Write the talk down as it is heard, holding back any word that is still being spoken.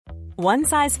One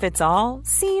size fits all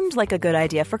seemed like a good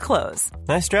idea for clothes.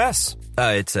 Nice dress.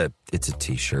 It's a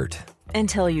t-shirt.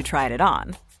 Until you tried it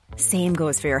on. Same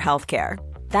goes for your healthcare.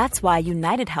 That's why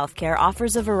United Healthcare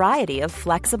offers a variety of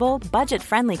flexible,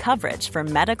 budget-friendly coverage for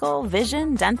medical,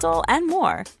 vision, dental, and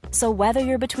more. So whether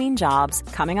you're between jobs,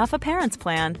 coming off a parent's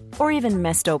plan, or even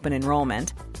missed open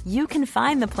enrollment, you can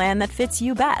find the plan that fits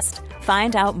you best.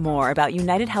 Find out more about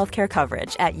United Healthcare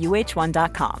coverage at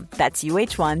uh1.com. That's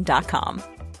uh1.com.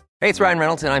 Hey, it's Ryan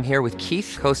Reynolds, and I'm here with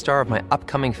Keith, co-star of my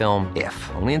upcoming film,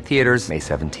 If, only in theaters May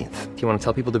 17th. Do you want to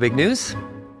tell people the big news?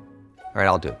 All right,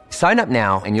 I'll do it. Sign up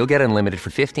now and you'll get unlimited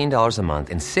for $15 a month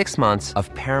and 6 months of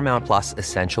Paramount Plus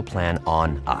Essential Plan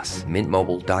on us.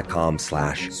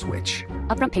 MintMobile.com/switch.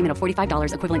 Upfront payment of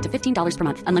 $45 equivalent to $15 per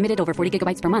month. Unlimited over 40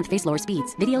 gigabytes per month. Face lower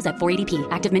speeds. Videos at 480p.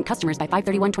 Active Mint customers by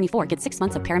 531.24 get 6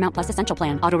 months of Paramount Plus Essential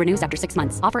Plan. Auto renews after 6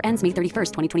 months. Offer ends May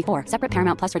 31st, 2024. Separate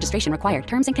Paramount Plus registration required.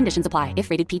 Terms and conditions apply if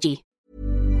rated PG.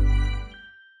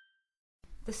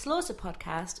 The Slaughter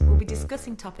podcast will be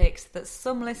discussing topics that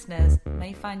some listeners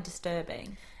may find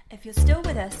disturbing. If you're still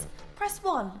with us, press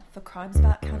 1 for crimes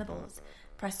about cannibals.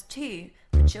 Press 2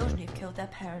 for children who've killed their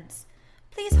parents.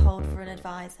 Please hold for an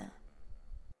advisor.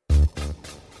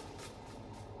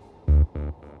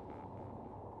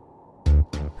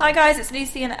 Hi guys, it's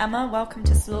Lucy and Emma. Welcome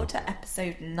to Slaughter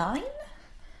episode 9.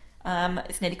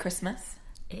 It's nearly Christmas.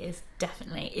 It is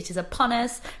definitely. It is upon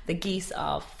us. The geese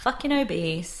are fucking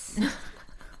obese.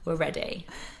 We're ready.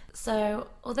 So,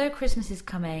 although Christmas is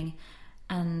coming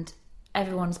and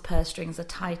everyone's purse strings are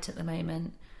tight at the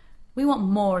moment, we want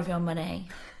more of your money.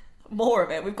 More of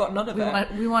it? We've got none of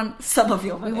it. We want some of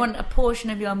your money. We want a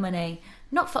portion of your money.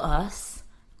 Not for us,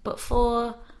 but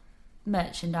for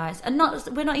merchandise. And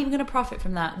we're not even going to profit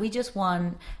from that. We just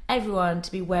want everyone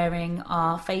to be wearing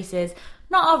our faces,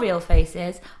 not our real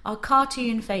faces, our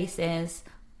cartoon faces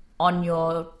on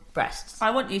your breasts.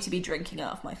 I want you to be drinking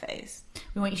out of my face.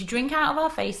 We want you to drink out of our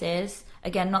faces,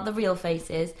 again, not the real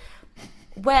faces,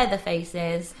 wear the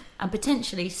faces, and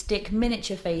potentially stick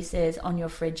miniature faces on your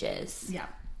fridges. Yeah.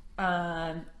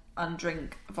 And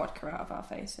drink vodka out of our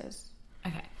faces.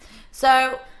 Okay.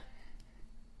 So,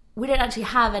 we don't actually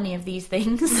have any of these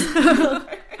things.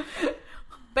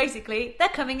 Basically, they're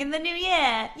coming in the new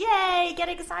year. Yay! Get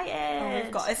excited. All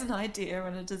we've got is an idea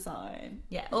and a design.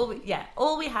 All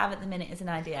we have at the minute is an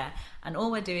idea, and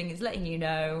all we're doing is letting you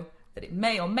know that it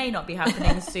may or may not be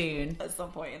happening soon. At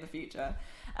some point in the future.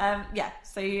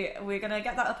 So we're going to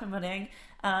get that up and running.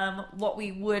 What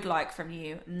we would like from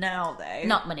you now, though...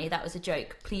 Not money, that was a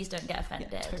joke. Please don't get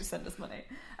offended. Yeah, don't send us money.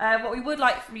 What we would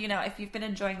like from you now, if you've been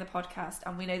enjoying the podcast,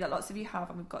 and we know that lots of you have,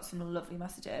 and we've got some lovely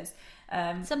messages...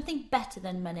 something better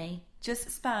than money.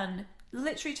 Just spend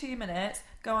literally 2 minutes,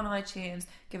 go on iTunes,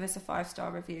 give us a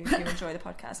 5-star review if you enjoy the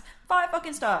podcast. 5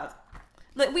 fucking stars.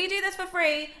 Look, we do this for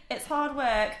free. It's hard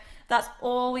work. That's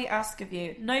all we ask of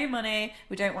you. No money.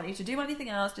 We don't want you to do anything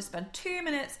else. Just spend 2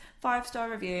 minutes, 5-star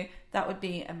review. That would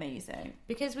be amazing.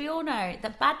 Because we all know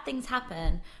that bad things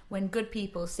happen when good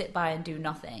people sit by and do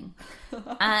nothing.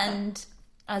 And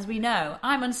as we know,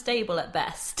 I'm unstable at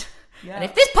best. Yeah. And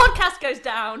if this podcast goes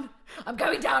down, I'm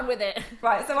going down with it.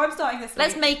 Right, so I'm starting this week.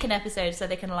 Let's make an episode so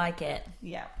they can like it.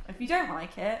 Yeah. If you don't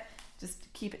like it,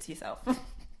 just keep it to yourself.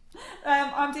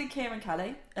 I'm doing Kieran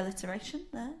Kelly. Alliteration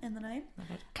there in the name.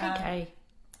 KK.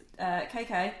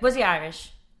 KK. Was he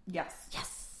Irish? Yes.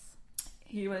 Yes.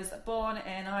 He was born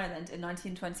in Ireland in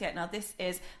 1928. Now, this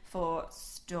is for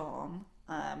Storm.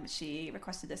 She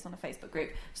requested this on a Facebook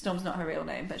group. Storm's not her real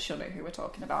name, but she'll know who we're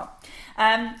talking about.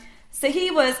 So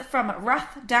he was from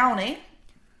Rathdowney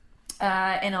in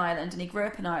Ireland, and he grew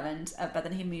up in Ireland, but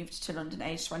then he moved to London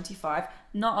aged 25.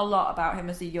 Not a lot about him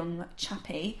as a young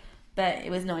chappie, but it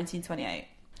was 1928.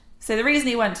 So the reason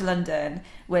he went to London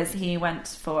was he went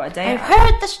for a day out. I've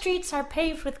heard the streets are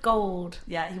paved with gold.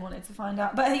 Yeah, he wanted to find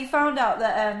out. But he found out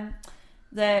that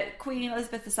the Queen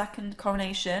Elizabeth II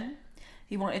coronation,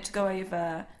 he wanted to go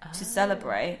over to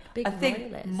celebrate. Big I think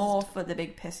royalist. More for the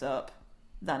big piss up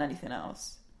than anything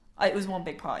else. It was one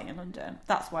big party in London.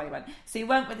 That's why he went. So he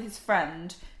went with his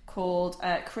friend called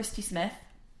Christy Smith,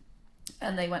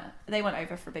 and they went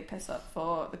over for a big piss up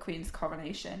for the Queen's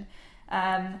coronation,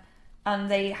 and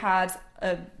they had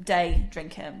a day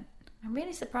drinking. I'm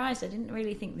really surprised. I didn't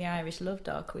really think the Irish loved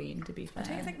our Queen, to be fair. I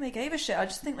don't think they gave a shit. I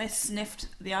just think they sniffed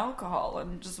the alcohol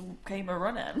and just came a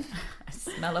running. I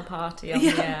smell a party on the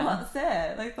air. That's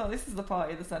it. They thought, this is the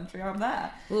party of the century. I'm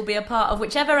there. We'll be a part of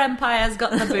whichever empire's got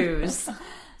the booze.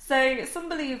 So some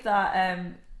believe that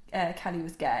Kelly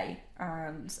was gay,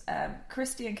 and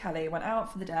Christy and Kelly went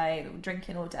out for the day. They were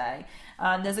drinking all day,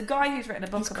 and there's a guy who's written a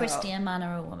book about... Is Christy a man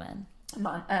or a woman? A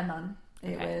man.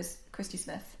 It Okay. was Christy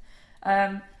Smith.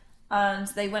 And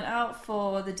they went out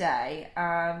for the day.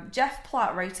 Jeff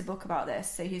Platt wrote a book about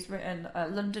this. So he's written a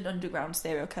London Underground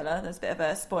serial killer. There's a bit of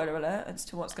a spoiler alert as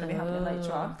to what's going to be happening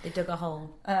later on. They dug a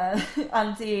hole.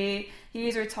 And he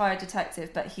is a retired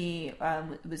detective, but he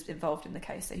was involved in the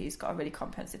case. So he's got a really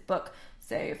comprehensive book.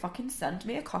 So fucking send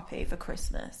me a copy for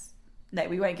Christmas. No,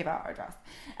 we won't give out our address.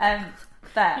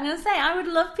 But I'm going to say, I would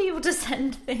love people to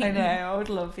send things. I know, I would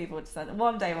love people to send.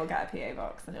 One day we'll get a PO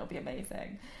box and it'll be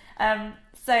amazing.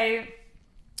 So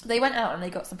they went out and they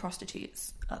got some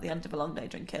prostitutes at the end of a long day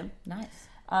drinking. Nice.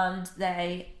 And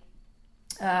they,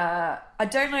 I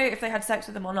don't know if they had sex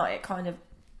with them or not. It kind of,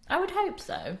 I would hope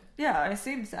so. yeah, I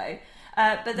assume so.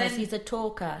 But then Unless he's a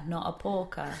talker, not a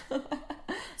porker.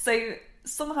 So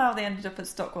somehow they ended up at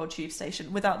Stockwell Tube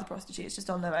Station without the prostitutes, just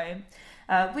on their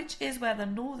own, which is where the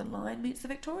Northern Line meets the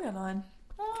Victoria Line.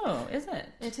 Oh, is it?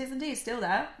 It is indeed still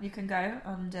there. You can go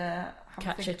and have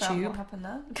Catch a think a about tube. what happened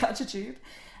there. Catch a tube.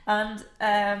 And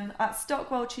at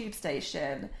Stockwell Tube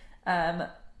Station,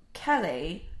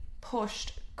 Kelly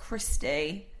pushed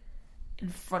Christy in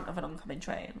front of an oncoming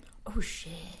train. Oh,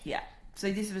 shit. Yeah.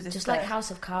 So this was his Just first, like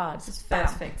House of Cards. his Bam.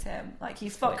 first victim. Like he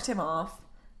fucked him off.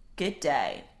 Good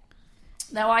day.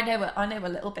 Now I know a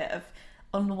little bit of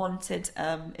unwanted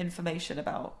information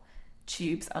about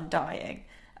tubes and dying.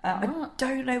 I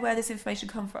don't know where this information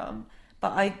come from,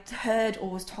 but I heard or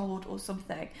was told or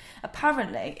something.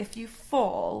 Apparently, if you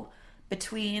fall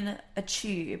between a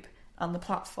tube and the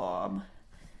platform,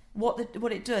 what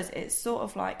it does, it sort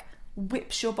of like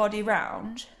whips your body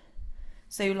round.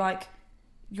 So like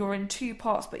you're in two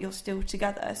parts, but you're still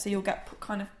together. So you'll get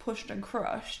kind of pushed and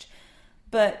crushed,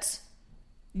 but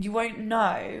you won't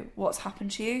know what's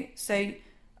happened to you. So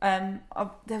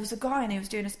there was a guy and he was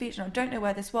doing a speech, and I don't know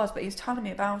where this was, but he was telling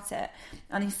me about it,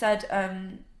 and he said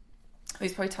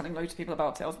he's probably telling loads of people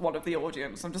about it. I was one of the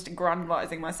audience. I'm just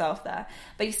aggrandising myself there.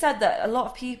 But he said that a lot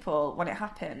of people, when it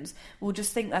happens, will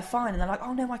just think they're fine, and they're like,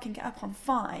 oh no, I can get up, I'm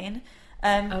fine.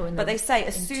 But they say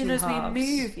as soon as we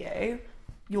move you,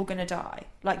 you're going to die.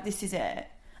 Like, this is it.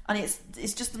 And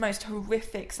it's just the most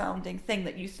horrific sounding thing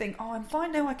that you think, oh, I'm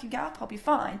fine now, I can get up, I'll be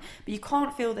fine. But you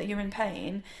can't feel that you're in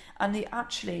pain, and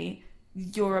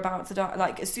you're about to die.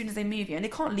 Like, as soon as they move you, and they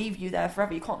can't leave you there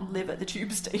forever. You can't live at the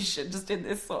tube station just in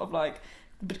this sort of like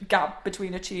gap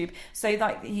between a tube. So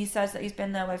like he says that he's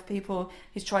been there with people,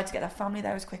 he's tried to get their family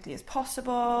there as quickly as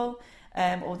possible,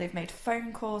 or they've made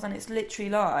phone calls, and it's literally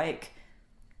like,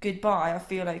 goodbye, I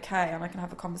feel okay and I can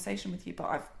have a conversation with you, but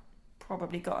I've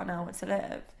probably got an hour to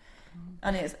live.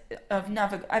 And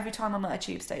every time I'm at a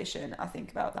tube station, I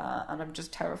think about that, and I'm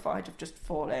just terrified of just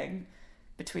falling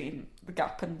between the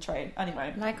gap and the train.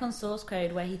 Anyway, Like on Source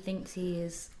Code, where he thinks he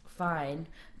is fine,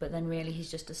 but then really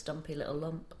he's just a stumpy little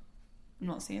lump. I'm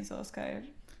not seeing Source Code.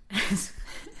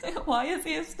 Why is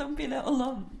he a stumpy little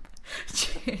lump?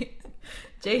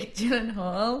 Jake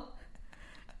Gyllenhaal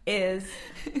is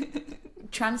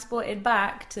transported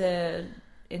back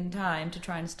in time to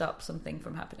try and stop something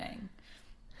from happening.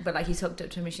 But like, he's hooked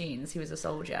up to machines. He was a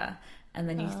soldier, and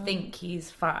then you think he's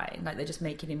fine. Like, they're just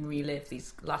making him relive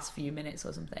these last few minutes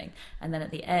or something. And then at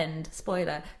the end,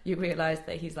 spoiler, you realise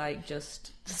that he's like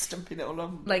just Stumpy little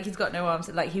lump. like, he's got no arms.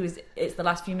 Like, it's the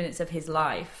last few minutes of his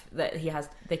life that he has.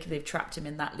 They've trapped him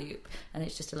in that loop, and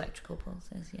it's just electrical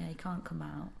pulses. Yeah, he can't come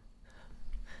out.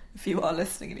 If you are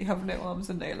listening and you have no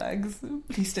arms and no legs,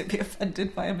 please don't be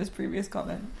offended by Emma's previous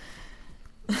comment.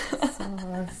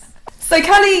 So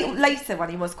Kelly later, when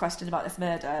he was questioned about this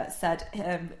murder, said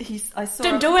I saw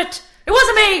Didn't do it. It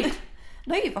wasn't me.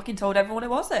 No, you fucking told everyone it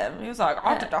was him. He was like,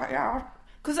 I did that, yeah.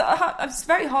 Because it's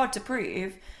very hard to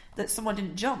prove that someone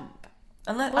didn't jump.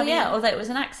 Unless, Well, yeah, or that it was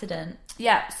an accident.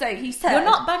 Yeah, so he said... You're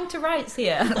not banged to rights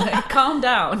here. Like, calm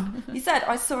down. He said,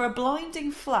 I saw a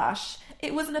blinding flash.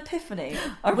 It was an epiphany.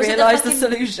 I Was it the realised the fucking-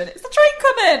 solution. It's the train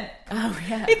coming. Oh,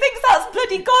 yeah. He thinks that's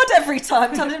bloody God every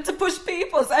time, telling him to push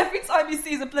people. So every time he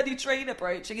sees a bloody train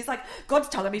approaching, he's like, God's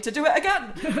telling me to do it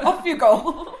again. Off you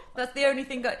go. That's the only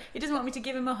thing. He doesn't want me to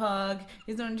give him a hug.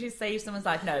 He doesn't want me to save someone's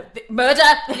life. No. Murder!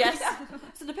 Yes. Yeah.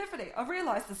 It's an epiphany. I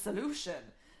realised the solution.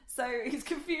 So he's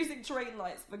confusing train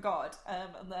lights for God,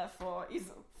 and therefore he's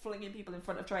flinging people in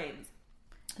front of trains.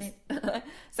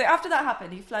 So after that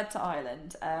happened, he fled to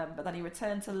Ireland, but then he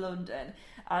returned to London,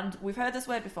 and we've heard this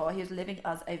word before. He was living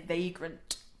as a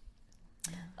vagrant.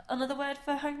 Another word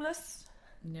for homeless?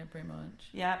 Yeah, pretty much.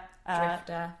 Yeah.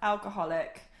 Drifter.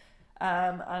 Alcoholic.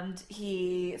 And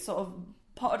he sort of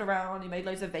potted around, he made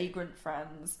loads of vagrant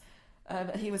friends.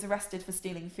 He was arrested for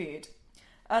stealing food.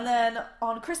 And then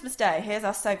on Christmas Day, here's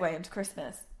our segue into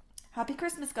Christmas. Happy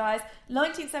Christmas, guys.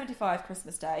 1975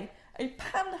 Christmas Day, a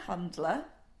panhandler.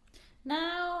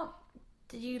 Now,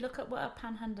 Did you look up what a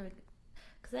panhandler?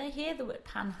 Because I hear the word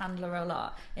panhandler a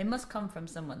lot. It must come from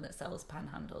someone that sells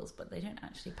panhandles, but they don't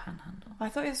actually panhandle. I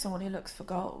thought it was someone who looks for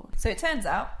gold. So it turns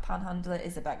out panhandler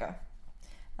is a beggar,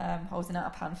 holding out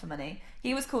a pan for money.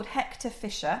 He was called Hector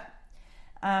Fisher,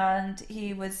 and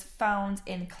he was found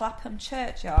in Clapham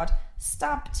churchyard,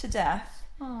 stabbed to death.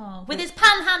 Oh, with his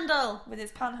panhandle! With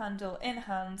his panhandle in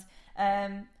hand,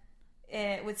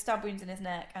 with stab wounds in his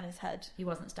neck and his head. He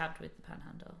wasn't stabbed with the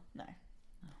panhandle. No.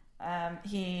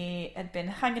 He had been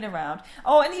hanging around.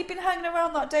 Oh, and he'd been hanging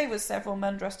around that day with several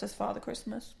men dressed as Father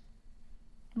Christmas.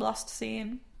 Last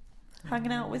seen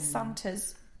hanging out with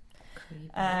Santas.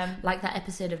 Like that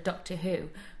episode of Doctor Who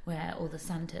where all the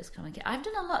Santas come and get... I've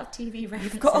done a lot of TV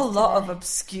references. You've got a lot of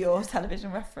obscure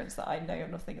television reference that I know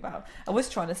nothing about. I was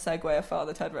trying to segue a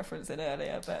Father Ted reference in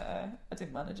earlier, but I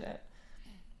didn't manage it.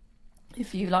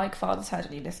 If you like Father Ted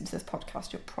and you listen to this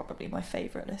podcast, you're probably my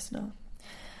favourite listener.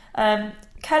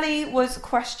 Kelly was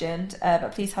questioned,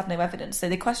 but police had no evidence. So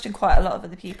they questioned quite a lot of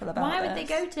other people about Why this. would they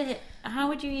go to... How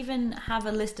would you even have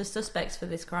a list of suspects for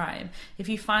this crime? If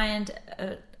you find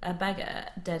a beggar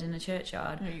dead in a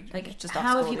churchyard,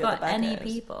 how have you got any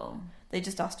people? They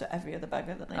just asked every other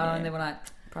beggar that they knew. Oh, and they were like,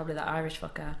 probably that Irish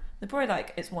fucker. They're probably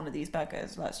like, it's one of these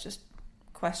beggars, let's just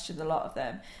question a lot of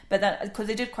them. But then, because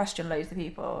they did question loads of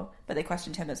people, but they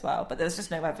questioned him as well, but there's just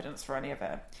no evidence for any of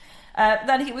it.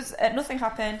 Then he was nothing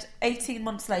happened. 18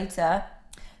 months later,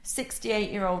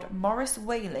 68-year-old Maurice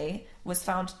Whaley was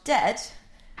found dead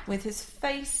with his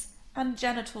face and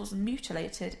genitals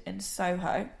mutilated in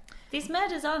Soho. These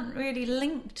murders aren't really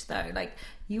linked though. Like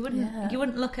you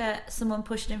wouldn't look at someone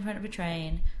pushed in front of a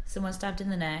train, someone stabbed in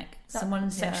the neck, someone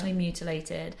sexually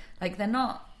mutated. Like they're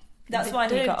not. That's why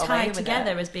he got away tied with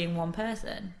together it. as being one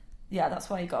person. Yeah, that's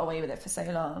why he got away with it for so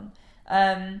long.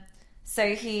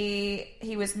 So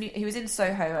he was in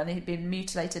Soho and he'd been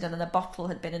mutilated, and then a bottle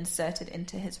had been inserted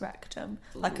into his rectum,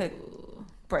 like a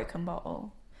broken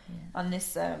bottle. Yeah. And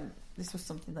this was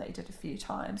something that he did a few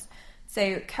times.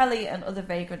 So Kelly and other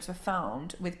vagrants were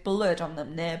found with blood on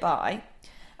them nearby,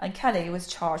 and Kelly was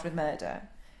charged with murder.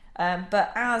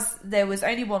 But as there was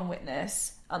only one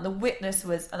witness, and the witness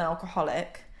was an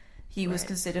alcoholic, he was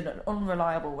considered an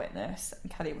unreliable witness,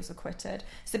 and Kelly was acquitted.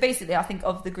 So basically, I think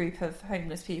of the group of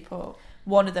homeless people,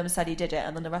 one of them said he did it,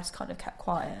 and then the rest kind of kept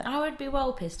quiet. I would be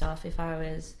well pissed off if I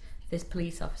was this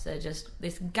police officer, just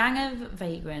this gang of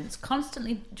vagrants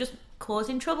constantly just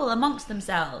causing trouble amongst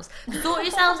themselves. Sort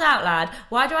yourselves out, lad.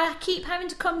 Why do I keep having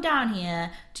to come down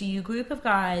here to you group of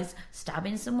guys,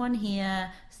 stabbing someone here,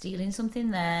 stealing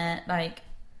something there? Like,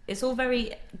 it's all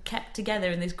very kept together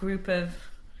in this group of,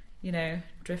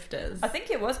 drifters. I think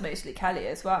it was mostly Kelly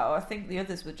as well. I think the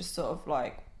others were just sort of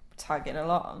like tagging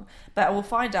along. But we'll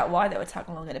find out why they were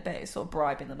tagging along in a bit, sort of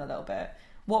bribing them a little bit.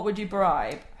 What would you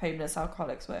bribe homeless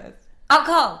alcoholics with?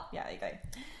 Alcohol! Yeah, there you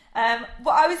go.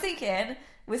 What I was thinking,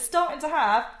 we're starting to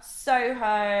have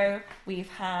Soho, we've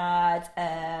had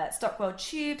Stockwell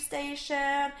Tube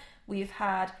Station, we've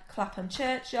had Clapham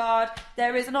Churchyard.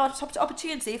 There is an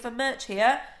opportunity for merch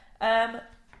here.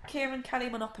 Kieran Kelly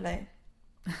Monopoly.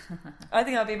 I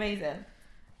think that'd be amazing.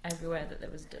 Everywhere that there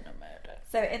was done a murder.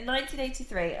 So in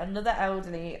 1983, another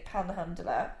elderly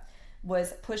panhandler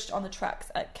was pushed on the tracks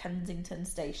at Kensington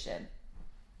Station.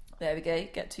 There we go,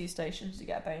 get 2 stations, you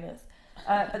get a bonus.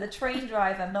 But the train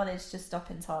driver managed to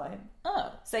stop in time.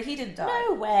 Oh. So he didn't die.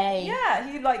 No way.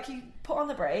 Yeah, he put on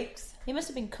the brakes. He must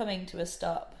have been coming to a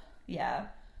stop. Yeah.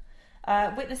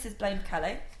 Witnesses blamed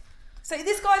Kelly. So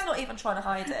this guy's not even trying to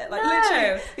hide it. Like, no,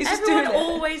 literally, he's just doing everyone it.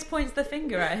 always points the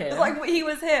finger at him. It's like he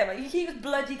was him. Like, he was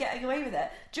bloody getting away with it.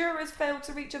 Jurors failed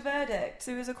to reach a verdict,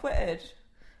 so he was acquitted.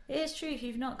 It is true. If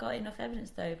you've not got enough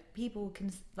evidence, though, people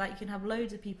can you can have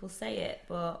loads of people say it,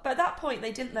 but at that point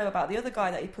they didn't know about the other guy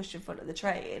that he pushed in front of the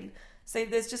train. So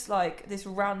there's just like this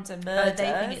random murder. Oh,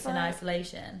 they think it's in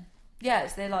isolation.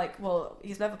 Yes, they're like, well,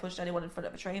 he's never pushed anyone in front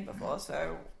of a train before,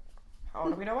 so how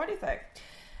do we know anything?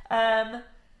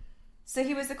 So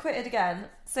he was acquitted again.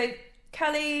 So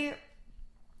Kelly,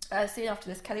 soon after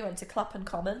this, Kelly went to Clapham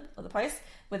Common, or the place,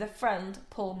 with a friend,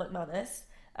 Paul McManus,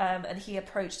 and he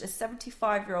approached a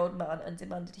 75-year-old man and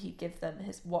demanded he give them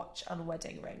his watch and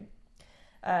wedding ring.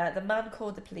 The man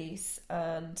called the police,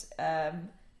 and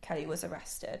Kelly was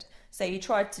arrested. So he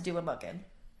tried to do a mugging,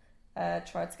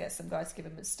 tried to get some guys to give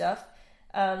him his stuff,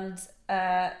 and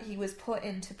he was put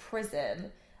into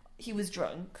prison. He was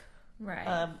drunk. Right.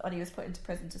 And he was put into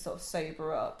prison to sort of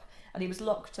sober up. And he was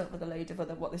locked up with a load of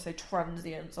other, what they say,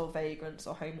 transients or vagrants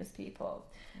or homeless people.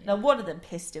 Yeah. Now, one of them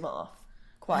pissed him off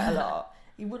quite a lot.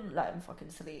 He wouldn't let him fucking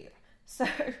sleep. So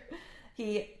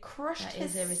he crushed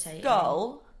his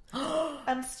skull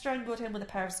and strangled him with a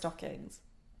pair of stockings.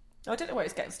 I don't know where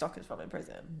he's getting stockings from in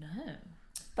prison. No.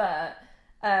 But,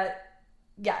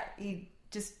 yeah, he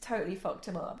just totally fucked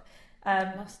him up.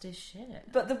 Lost his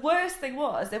shit. But the worst thing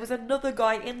was, there was another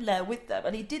guy in there with them,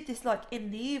 and he did this, like, in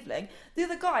the evening. The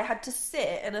other guy had to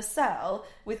sit in a cell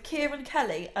with Kieran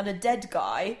Kelly and a dead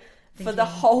guy for the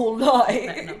whole night.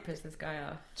 Better not piss this guy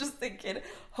off. Just thinking,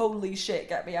 holy shit,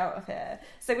 get me out of here.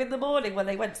 So in the morning, when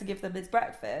they went to give them his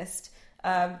breakfast,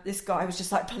 this guy was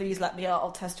just like, please let me out,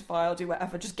 I'll testify, I'll do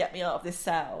whatever, just get me out of this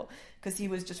cell. Because he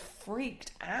was just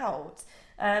freaked out.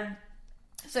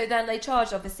 So then they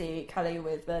charged, obviously, Kelly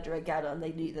with murder again, and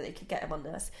they knew that they could get him on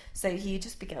this. So he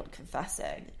just began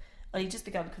confessing. And he just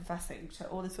began confessing to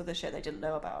all this other shit they didn't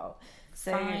know about.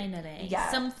 So, finally. Yeah.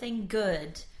 Something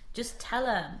good. Just tell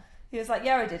him. He was like,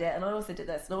 yeah, I did it, and I also did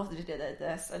this, and I also did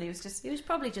this. And he was just... He was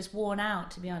probably just worn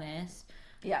out, to be honest.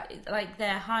 Yeah. Like,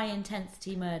 they're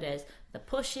high-intensity murders. The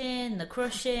pushing, the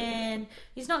crushing.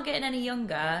 He's not getting any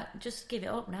younger. Just give it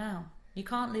up now. You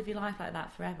can't live your life like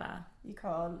that forever. You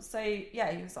can't. So,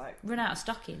 yeah, he was like... Run out of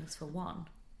stockings, for one.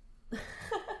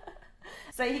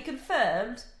 So he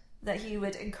confirmed that he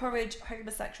would encourage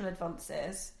homosexual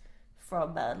advances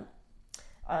from men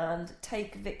and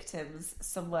take victims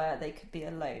somewhere they could be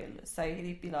alone. So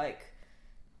he'd be like,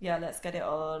 yeah, let's get it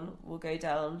on. We'll go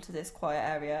down to this quiet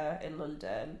area in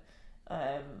London,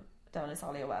 down this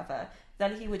alley or whatever.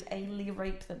 Then he would anally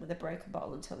rape them with a broken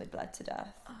bottle until they bled to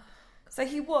death. So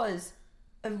he was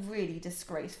a really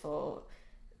disgraceful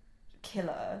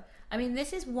killer. I mean,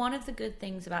 this is one of the good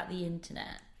things about the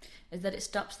internet, is that it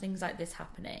stops things like this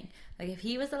happening. Like, if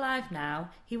he was alive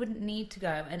now, he wouldn't need to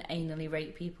go and anally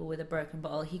rape people with a broken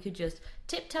bottle. He could just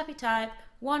tip-tappy-type,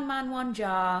 one man, one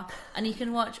jar, and he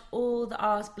can watch all the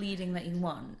arse bleeding that he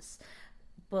wants.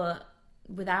 But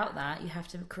without that, you have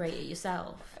to create it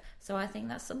yourself. So I think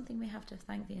that's something we have to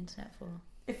thank the internet for.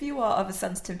 If you are of a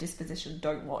sensitive disposition,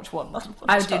 don't watch One Man, One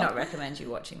I Jar. do not recommend you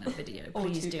watching that video.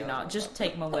 Please do not. Just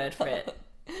take my word for it.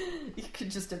 You can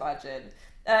just imagine.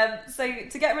 So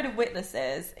to get rid of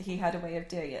witnesses, he had a way of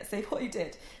doing it. So what he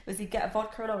did was he'd get a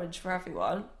vodka and orange for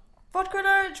everyone. Vodka and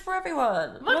orange for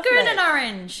everyone. Vodka Lovely. and an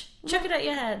orange. Chuck it at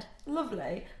your head.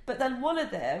 Lovely. But then one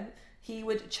of them, he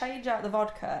would change out the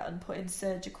vodka and put in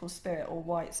surgical spirit or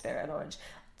white spirit and orange.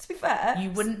 To be fair,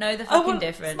 You wouldn't know the fucking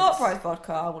difference. Smart Price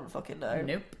vodka, I wouldn't fucking know.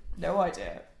 Nope. No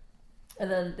idea. And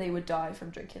then they would die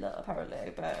from drinking that,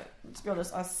 apparently. But to be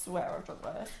honest, I swear I've drunk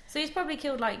that. So he's probably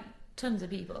killed, like, tons of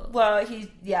people. Well,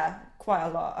 quite a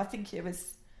lot. I think it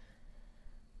was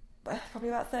probably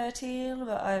about 13,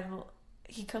 but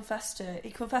he confessed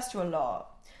to a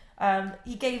lot.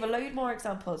 He gave a load more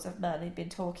examples of men he'd been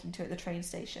talking to at the train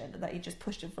station that he just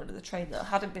pushed in front of the train that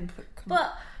hadn't been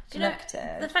But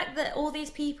connected. the fact that all these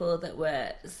people that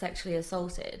were sexually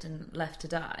assaulted and left to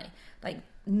die, like,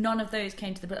 none of those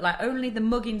came to the... Like, only the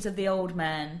muggings of the old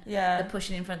men, Yeah. the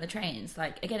pushing in front of the trains.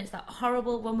 Like, again, it's that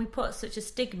horrible... When we put such a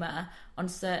stigma on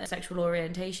certain sexual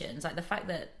orientations, like, the fact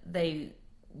that they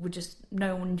were just...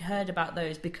 No one heard about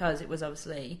those because it was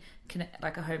obviously,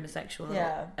 like, a homosexual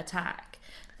attack.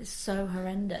 It's so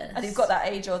horrendous. And you've got that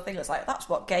age-old thing that's like, that's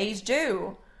what gays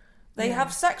do. They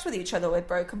have sex with each other with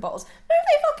broken bottles. No,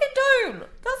 they fucking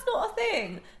don't. That's not a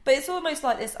thing. But it's almost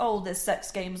like this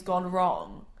sex game's gone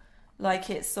wrong. Like,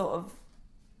 it's sort of...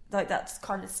 Like, that's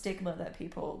kind of stigma that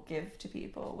people give to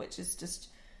people, which is just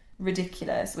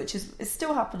ridiculous. Which is... It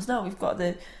still happens now. We've got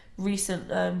the recent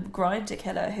Grindr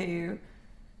killer who...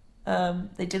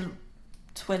 they didn't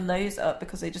twin those up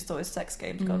because they just thought his sex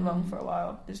game's gone wrong for a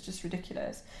while. It's just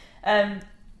ridiculous.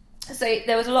 So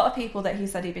there was a lot of people that he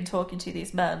said he'd been talking to,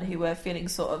 these men who were feeling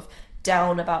sort of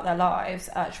down about their lives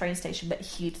at a train station, but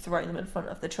he'd thrown them in front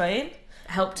of the train.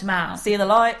 Helped him out. Seeing the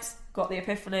lights, got the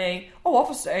epiphany. Oh,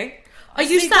 obviously. Are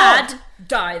you See sad? God.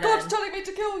 Die then. God's telling me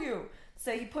to kill you.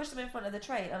 So he pushed them in front of the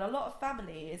train, and a lot of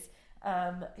families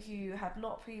who had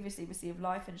not previously received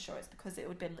life insurance because it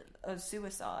would have been a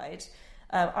suicide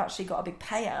actually got a big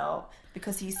payout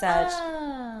because he said,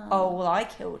 oh, well, I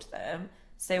killed them.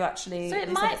 So actually, So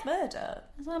they said it's murder.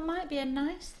 So it might be a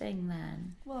nice thing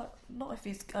then. Well, not if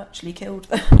he's actually killed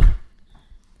them.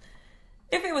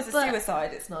 If it was a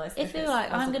suicide, it's nice. If you're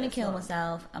like, I'm going to kill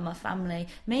myself and my family,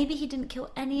 maybe he didn't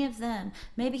kill any of them.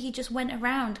 Maybe he just went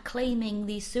around claiming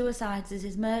these suicides as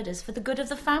his murders for the good of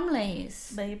the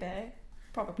families. Maybe.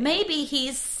 Probably. Maybe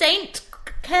he's Saint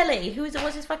Kelly.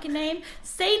 What's his fucking name?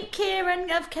 Saint Kieran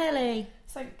of Kelly.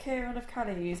 Saint Kieran of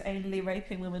Kelly, who's anally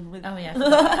raping women with... Oh,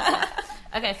 yeah.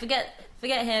 Okay, forget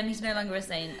him. He's no longer a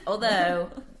saint. Although,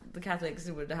 the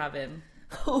Catholics would have him.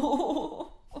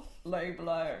 Low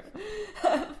blow.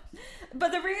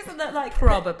 But the reason that, like...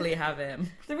 Probably have him.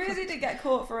 The reason he didn't get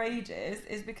caught for ages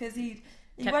is because he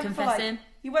Kept went confessing.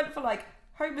 he went for, like,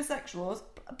 homosexuals,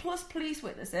 plus police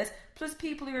witnesses, plus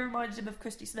people who reminded him of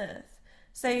Christy Smith.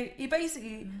 So he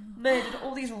basically murdered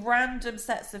all these random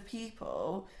sets of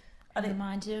people... And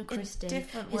reminded of Christy,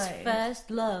 different his ways.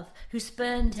 first love, who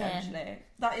spurned him. Potentially.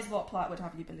 That is what Platt would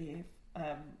have you believe.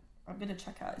 I'm going to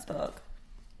check out his book.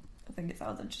 I think it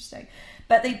sounds interesting.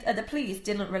 But the police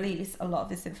didn't release a lot of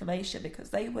this information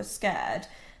because they were scared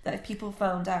that if people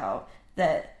found out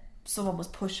that someone was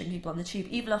pushing people on the tube,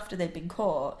 even after they'd been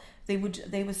caught, they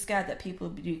were scared that people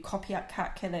would do copycat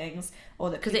cat killings, or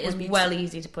that Because it is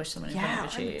easy to push someone in front of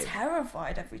a tube. I'm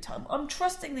terrified every time. I'm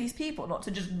trusting these people not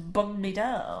to just bung me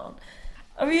down.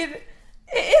 I mean,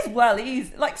 it is well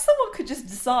easy. Like, someone could just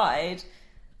decide,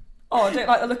 oh, I don't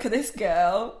like the look of this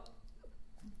girl.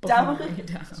 Down.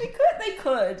 They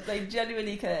could. They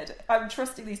genuinely could. I'm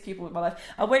trusting these people with my life.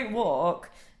 I won't walk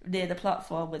near the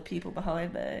platform with people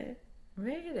behind me.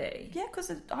 Really? Yeah, because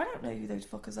I don't know who those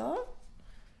fuckers are.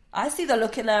 I see the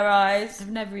look in their eyes. I've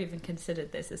never even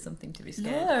considered this as something to be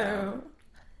scared No.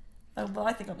 Well,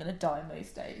 I think I'm going to die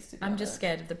most days, to be I'm honest. just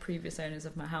scared of the previous owners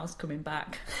of my house coming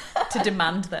back to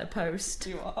demand their post.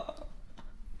 You are.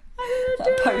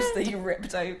 That Post that you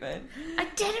ripped open. I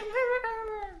didn't rip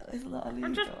it. Isn't that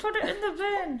illegal? I just put it in the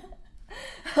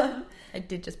bin. I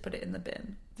did just put it in the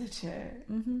bin. Did you?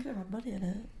 Mm-hmm. Could have had money in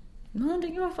it. No,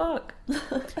 don't give a fuck.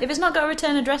 If it's not got a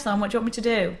return address on, what do you want me to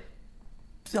do?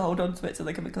 Just hold on to it till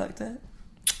they come and collect it.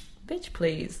 Bitch,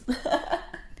 please.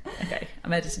 Okay,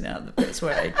 I'm editing out the bits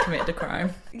where I committed a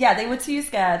crime. Yeah, they were too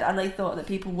scared, and they thought that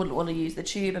people wouldn't want to use the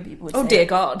tube, and people would Oh say dear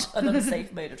God. another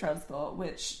safe mode of transport,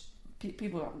 which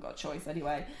people haven't got a choice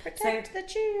anyway. Protect the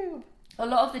tube. A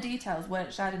lot of the details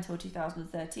weren't shared until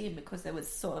 2013 because there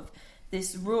was sort of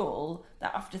this rule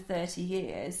that after 30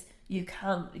 years you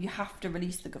have to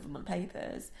release the government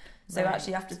papers. So Right.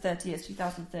 actually after 30 years,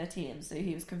 2013, so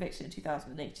he was convicted in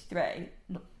 1983.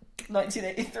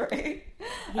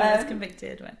 He was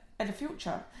convicted when? In the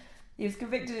future. He was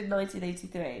convicted in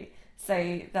 1983.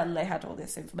 So then they had all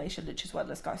this information, which is when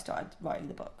this guy started writing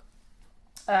the book.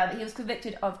 He was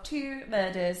convicted of 2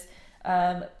 murders,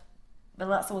 and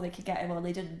that's all they could get him on.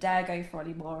 They didn't dare go for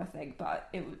any more, I think,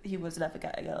 but he was never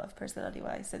getting a life of prison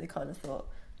anyway, so they kind of thought,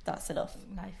 that's enough.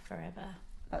 Life forever.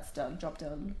 That's done, job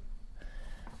done.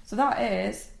 So that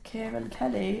is Kieran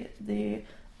Kelly, the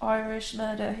Irish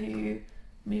murderer who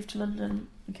moved to London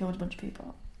and killed a bunch of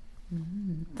people.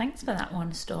 Thanks for that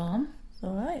one, Storm.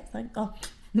 All right, Not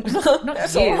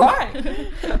That's you. all right.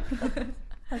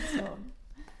 Thanks, Storm.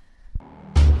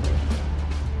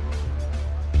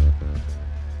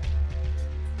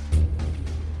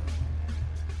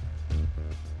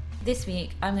 This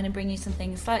week, I'm going to bring you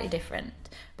something slightly different,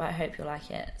 but I hope you'll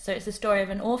like it. So it's the story of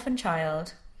an orphan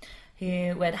child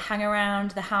who would hang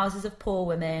around the houses of poor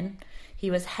women.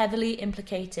 He was heavily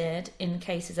implicated in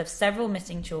cases of several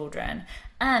missing children,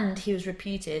 and he was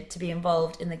reputed to be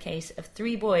involved in the case of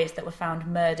 3 boys that were found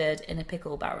murdered in a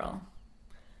pickle barrel.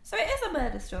 So it is a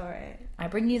murder story. I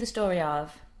bring you the story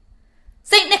of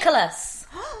St. Nicholas!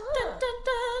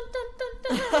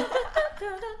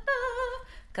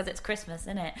 Because it's Christmas,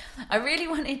 isn't it? I really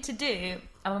wanted to do...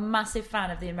 I'm a massive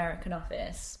fan of The American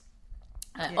Office.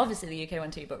 Obviously the UK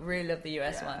one too, but really love the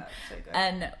US one. So good.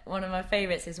 And one of my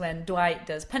favourites is when Dwight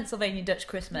does Pennsylvania Dutch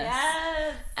Christmas.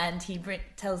 Yes! And he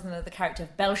tells them of the character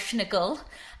of Belschnickel.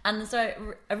 And so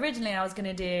originally I was going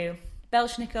to do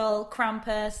Belschnickel,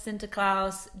 Krampus,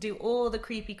 Sinterklaas, do all the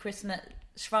creepy Christmas...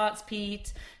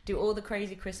 Schwarzpete, do all the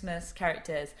crazy Christmas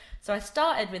characters. So I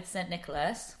started with St.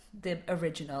 Nicholas, the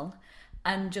original,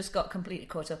 and just got completely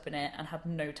caught up in it and had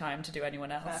no time to do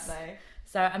anyone else. Fair.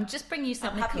 So I'm just bringing you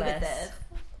St. I'm Nicholas. happy with this.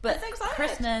 But I'm so excited.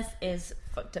 Christmas is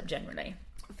fucked up generally.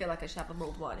 I feel like I should have a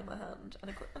mulled wine in my hand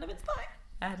and a mince pie.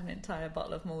 I had an entire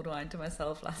bottle of mulled wine to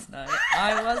myself last night.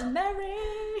 I was merry.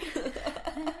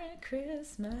 Merry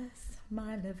Christmas,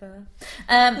 my liver.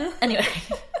 Anyway.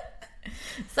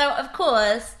 So, of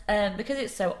course, because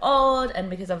it's so old and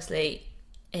because obviously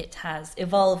it has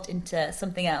evolved into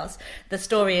something else, the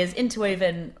story is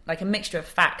interwoven like a mixture of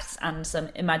facts and some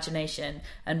imagination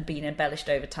and being embellished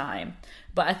over time.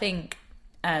 But I think,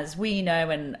 as we know,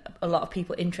 and a lot of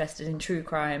people interested in true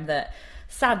crime, that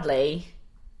sadly,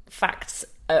 facts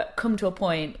come to a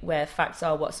point where facts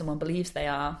are what someone believes they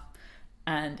are,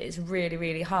 and it's really,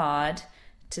 really hard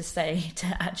to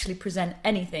actually present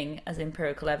anything as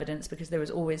empirical evidence, because there is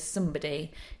always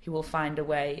somebody who will find a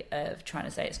way of trying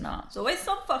to say it's not. There's always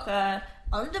some fucker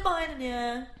undermining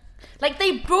you. Like,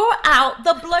 they brought out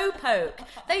the blowpoke.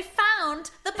 They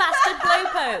found the bastard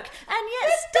blowpoke. And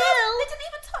yet still... They didn't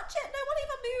even touch it. No one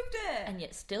even moved it. And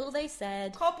yet still they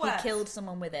said Cobwebs. he killed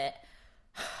someone with it.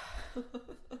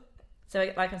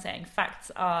 So, like I'm saying,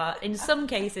 facts are, in some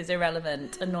cases,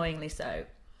 irrelevant, annoyingly so.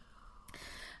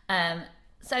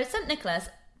 So St. Nicholas,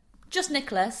 just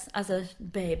Nicholas as a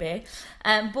baby,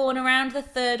 born around the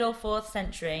 3rd or 4th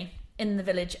century in the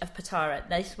village of Patara.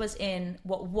 This was in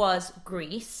what was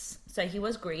Greece, so he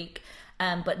was Greek,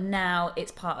 but now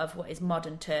it's part of what is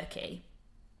modern Turkey.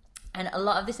 And a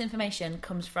lot of this information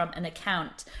comes from an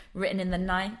account written in the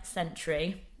 9th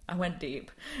century. I went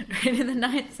deep. Written in the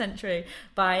 9th century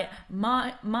by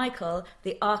Michael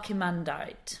the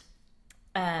Archimandrite,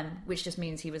 which just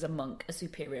means he was a monk, a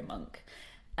superior monk.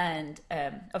 And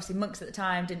obviously monks at the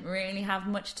time didn't really have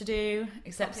much to do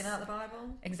except... Copying out the Bible.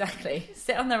 Exactly.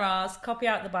 Sit on their arse, copy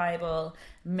out the Bible,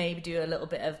 maybe do a little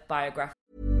bit of biography.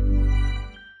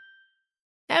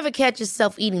 Ever catch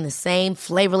yourself eating the same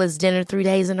flavorless dinner 3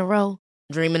 days in a row?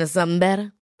 Dreaming of something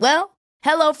better? Well,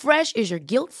 HelloFresh is your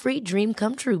guilt-free dream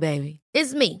come true, baby.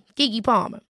 It's me, Keke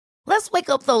Palmer. Let's wake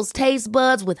up those taste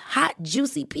buds with hot,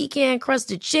 juicy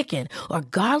pecan-crusted chicken or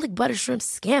garlic butter shrimp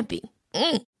scampi.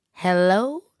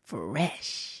 Hello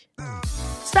Fresh.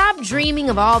 Stop dreaming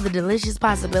of all the delicious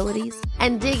possibilities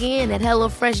and dig in at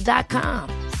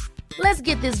HelloFresh.com. Let's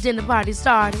get this dinner party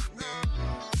started.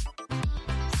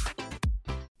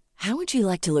 How would you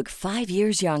like to look 5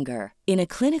 years younger? In a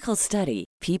clinical study,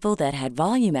 people that had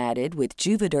volume added with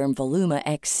Juvederm Voluma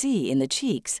XC in the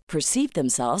cheeks perceived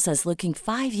themselves as looking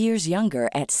 5 years younger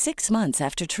at 6 months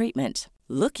after treatment.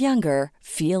 Look younger,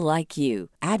 feel like you.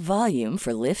 Add volume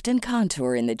for lift and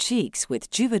contour in the cheeks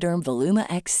with Juvederm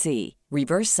Voluma XC.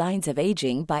 Reverse signs of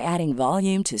aging by adding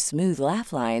volume to smooth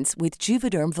laugh lines with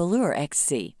Juvederm Volure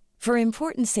XC. For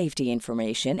important safety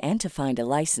information and to find a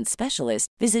licensed specialist,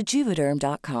 visit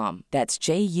Juvederm.com. That's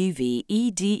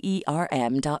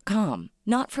JUVEDERM.com.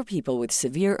 Not for people with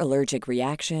severe allergic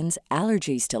reactions,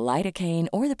 allergies to lidocaine,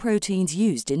 or the proteins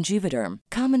used in Juvederm.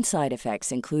 Common side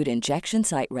effects include injection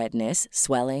site redness,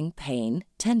 swelling, pain,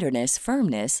 tenderness,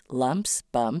 firmness, lumps,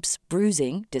 bumps,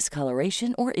 bruising,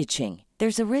 discoloration, or itching.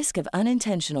 There's a risk of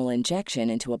unintentional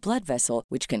injection into a blood vessel,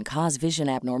 which can cause vision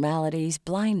abnormalities,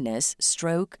 blindness,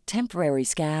 stroke, temporary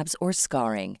scabs, or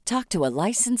scarring. Talk to a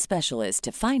licensed specialist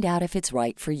to find out if it's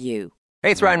right for you. Hey,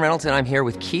 it's Ryan Reynolds, and I'm here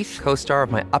with Keith, co-star of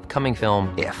my upcoming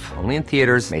film, If, only in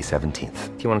theaters May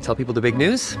 17th. Do you want to tell people the big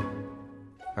news?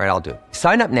 All right, I'll do it.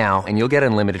 Sign up now and you'll get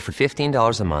unlimited for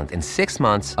 $15 a month and 6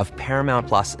 months of Paramount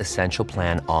Plus Essential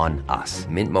Plan on us.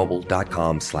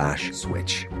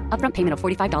 Mintmobile.com/switch. Upfront payment of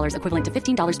 $45 equivalent to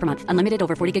 $15 per month. Unlimited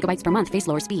over 40 gigabytes per month. Face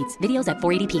lower speeds. Videos at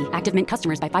 480p. Active Mint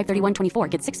customers by 531.24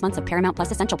 get 6 months of Paramount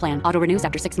Plus Essential Plan. Auto renews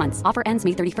after 6 months. Offer ends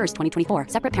May 31st, 2024.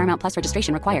 Separate Paramount Plus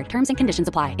registration required. Terms and conditions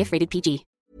apply if rated PG.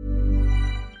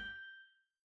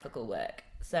 Work.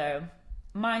 So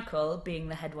Michael, being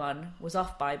the head one, was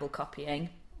off Bible copying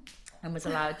and was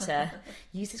allowed to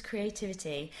use his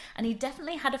creativity. And he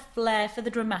definitely had a flair for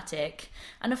the dramatic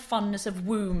and a fondness of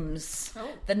wombs.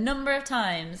 Oh. The number of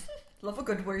times... Love a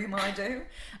good womb, I do.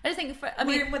 I just think...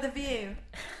 Womb with a view.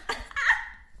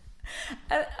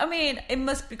 I mean, it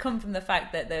must come from the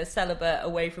fact that they're celibate,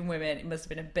 away from women. It must have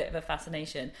been a bit of a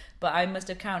fascination. But I must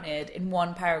have counted, in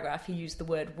one paragraph, he used the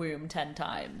word womb 10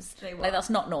 times. Like, that's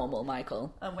not normal,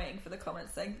 Michael. I'm waiting for the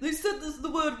comments saying, they said there's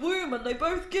the word womb and they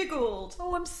both giggled.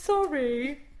 Oh, I'm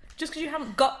sorry. Just because you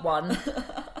haven't got one.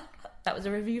 That was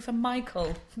a review from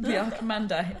Michael, the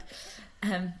Archimandrite.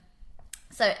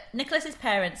 So, Nicholas's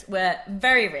parents were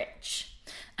very rich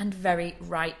and very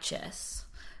righteous.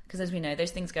 Because as we know,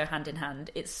 those things go hand in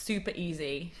hand. It's super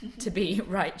easy to be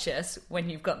righteous when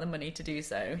you've got the money to do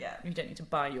so. Yeah. You don't need to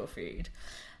buy your food.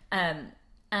 And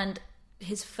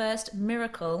his first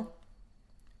miracle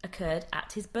occurred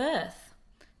at his birth.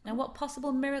 Now, what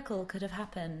possible miracle could have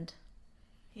happened?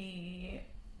 He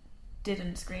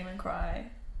didn't scream and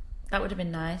cry. That would have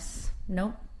been nice.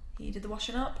 Nope. He did the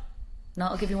washing up. No,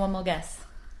 I'll give you one more guess.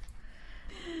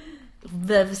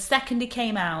 The second he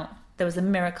came out, there was a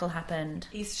miracle happened.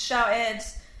 He shouted,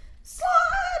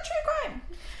 true crime.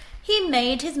 He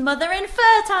made his mother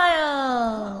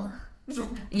infertile.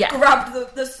 Yeah.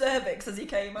 Grabbed the cervix as he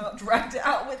came out, dragged it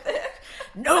out with it.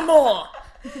 No more.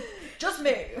 Just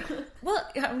me. Well,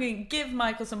 I'm going to give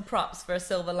Michael some props for a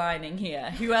silver lining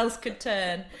here. Who else could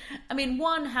turn? I mean,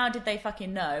 one, how did they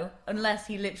fucking know? Unless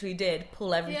he literally did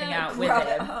pull everything out with him.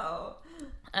 It out.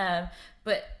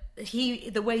 But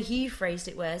the way he phrased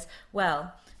it was,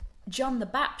 well, John the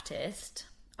Baptist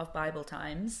of Bible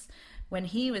times, when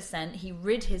he was sent, he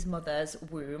rid his mother's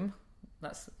womb.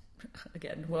 That's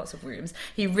again, lots of wombs.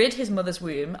 He rid his mother's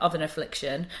womb of an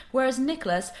affliction, whereas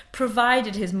Nicholas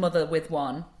provided his mother with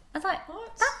one. I was like,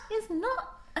 What? that is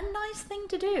not a nice thing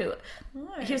to do.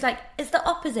 No. He was like, it's the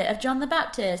opposite of John the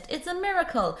Baptist. It's a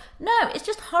miracle. No, it's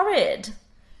just horrid.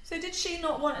 So did she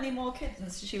not want any more kids?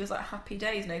 And so she was like, happy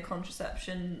days, no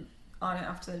contraception. I don't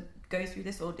have to go through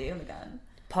this ordeal again.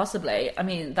 Possibly. I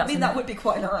mean, that would be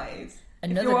quite nice.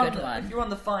 Another good one. If you're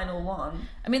on the final one.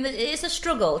 I mean, it's a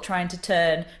struggle trying to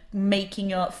turn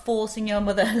forcing your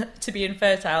mother to be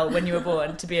infertile when you were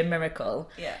born to be a miracle.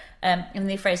 Yeah. And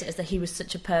they phrase it as that he was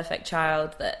such a perfect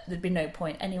child that there'd be no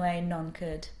point anyway, none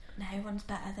could. No one's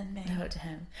better than me. Go to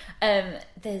him.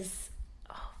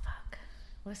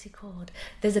 What's he called?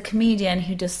 There's a comedian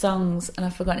who does songs, and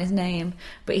I've forgotten his name,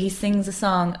 but he sings a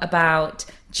song about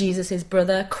Jesus'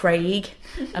 brother, Craig,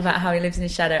 about how he lives in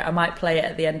his shadow. I might play it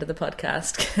at the end of the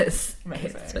podcast, because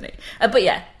it's funny. But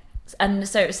yeah, and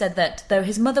so it said that though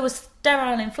his mother was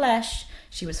sterile in flesh,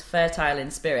 she was fertile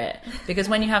in spirit. Because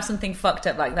when you have something fucked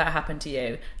up like that happen to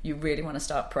you, you really want to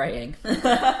start praying.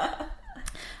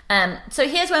 So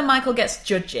here's where Michael gets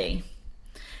judgy.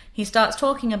 He starts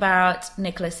talking about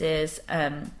Nicholas's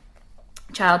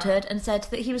childhood and said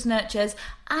that he was nurtured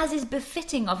as is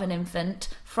befitting of an infant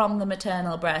from the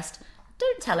maternal breast.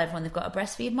 Don't tell everyone they've got to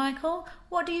breastfeed, Michael.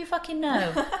 What do you fucking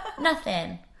know?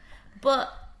 Nothing. But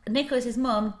Nicholas's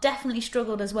mum definitely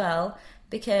struggled as well,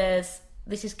 because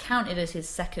this is counted as his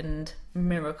second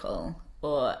miracle,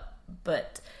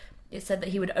 but it said that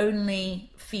he would only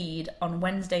feed on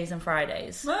Wednesdays and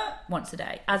Fridays once a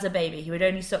day. As a baby, he would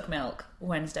only suck milk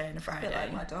Wednesday and Friday. A bit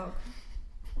like my dog.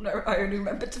 No, I only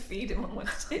remember to feed him on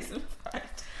Wednesdays and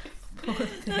Fridays. Poor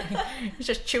thing. He's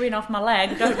just chewing off my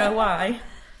leg, don't know why.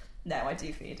 No, I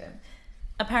do feed him.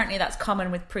 Apparently that's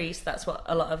common with priests. That's what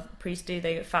a lot of priests do.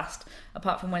 They fast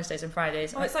apart from Wednesdays and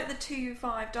Fridays. Oh, it's like the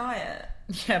 2-5 diet.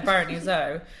 Yeah, apparently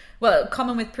so. Well,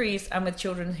 common with priests and with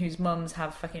children whose mums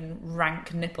have fucking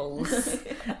rank nipples.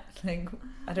 Like,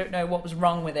 I don't know what was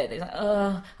wrong with it. It's like,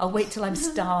 I'll wait till I'm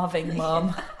starving,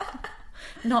 Mum.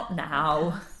 Not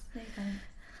now.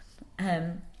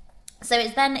 So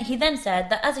he then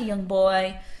said that as a young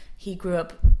boy, he grew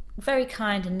up very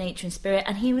kind in nature and spirit,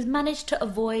 and he was managed to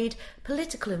avoid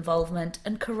political involvement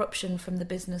and corruption from the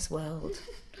business world.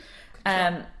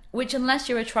 Which, unless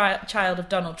you're a child of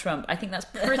Donald Trump, I think that's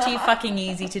pretty fucking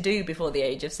easy to do before the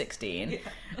age of 16. Yeah.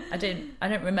 I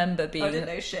don't remember being... I didn't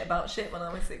know shit about shit when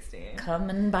I was 16. Come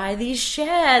and buy these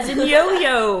shares in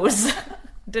yo-yos.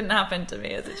 Didn't happen to me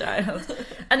as a child.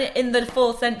 And in the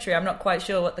 4th century, I'm not quite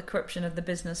sure what the corruption of the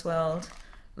business world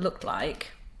looked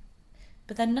like.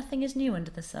 But then nothing is new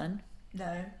under the sun.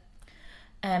 No.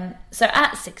 So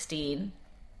at 16,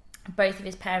 both of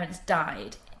his parents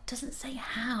died. It doesn't say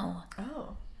how.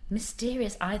 Oh.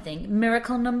 Mysterious, I think.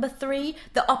 Miracle number 3,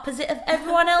 the opposite of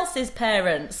everyone else's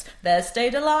parents. They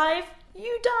stayed alive,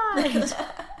 you died.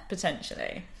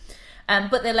 Potentially.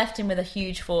 But they left him with a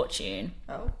huge fortune.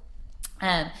 Oh.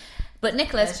 But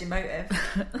Nicholas... There's your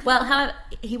motive. Well, however,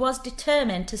 he was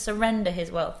determined to surrender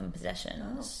his wealth and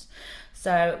possessions. Oh.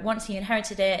 So once he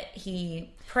inherited it,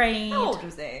 he prayed... How old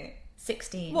was he?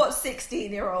 16. What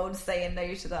 16-year-old saying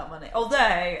no to that money?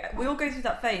 Although, we all go through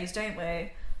that phase, don't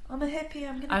we? I'm a hippie,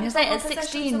 I'm going to say my at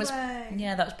 16 was... away.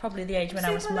 Yeah, that was probably the age when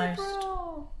I was most...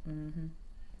 Mm-hmm.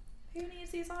 Who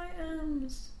needs these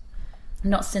items?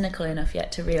 Not cynical enough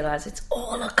yet to realise it's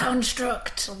all a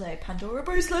construct. Although, Pandora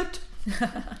bracelet.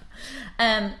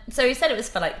 So he said it was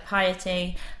for like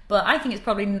piety, but I think it's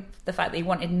probably the fact that he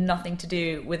wanted nothing to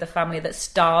do with a family that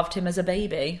starved him as a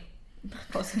baby.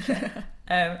 Possibly.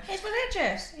 He's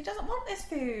religious. He doesn't want this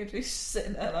food. He's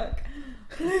sitting there like,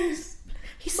 please.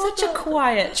 He's such a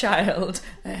quiet child.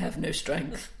 I have no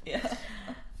strength. Yeah.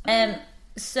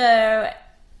 So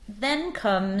then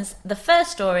comes the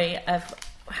first story of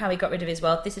how he got rid of his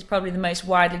wealth. This is probably the most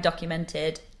widely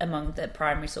documented among the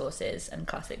primary sources and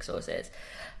classic sources.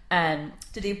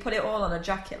 Did he put it all on a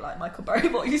jacket like Michael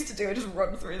Barrymore used to do and just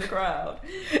run through the crowd?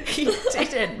 He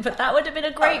didn't, but that would have been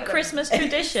a great Christmas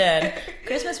tradition.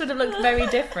 Christmas would have looked very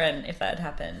different if that had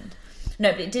happened.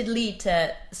 No, but it did lead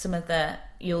to some of the...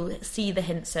 You'll see the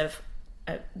hints of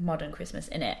modern Christmas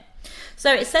in it.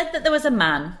 So it said that there was a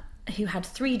man who had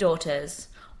 3 daughters,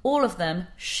 all of them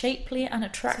shapely and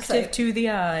attractive to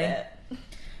the eye.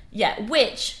 Yeah,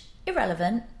 which,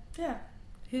 irrelevant. Yeah.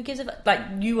 Who gives a... Like,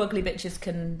 you ugly bitches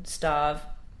can starve,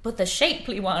 but the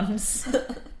shapely ones...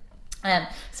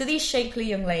 So these shapely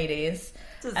young ladies...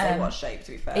 Doesn't say what shape,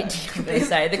 to be fair. It could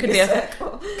say. There could be a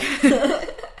circle.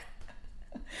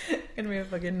 Gonna be a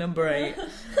fucking number 8.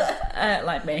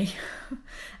 Like me.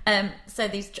 So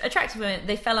these attractive women,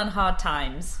 they fell on hard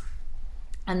times.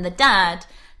 And the dad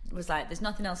was like, there's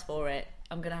nothing else for it.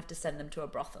 I'm going to have to send them to a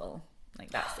brothel.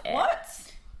 Like, that's it. What?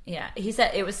 Yeah,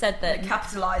 it was said that... They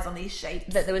capitalise on these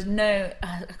shapes. That there was no...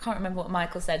 I can't remember what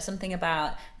Michael said. Something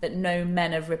about that no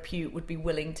men of repute would be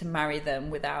willing to marry them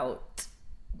without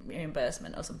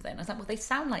reimbursement or something. I was like, well, they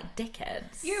sound like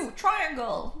dickheads. You,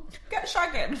 triangle, get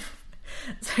shagging.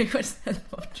 So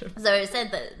it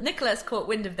said that Nicholas caught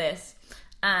wind of this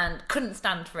and couldn't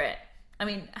stand for it. I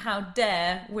mean, how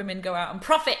dare women go out and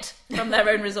profit from their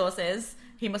own resources?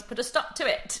 He must put a stop to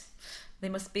it. They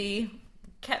must be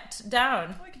kept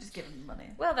down. I could just give him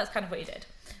money. Well, that's kind of what he did.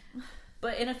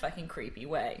 But in a fucking creepy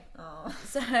way. Oh.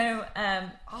 So,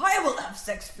 I will have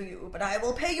sex for you, but I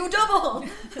will pay you double.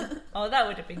 Oh, that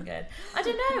would have been good. I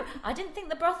don't know. I didn't think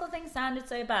the brothel thing sounded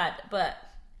so bad, but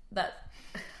that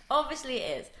obviously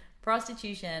it is.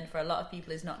 Prostitution for a lot of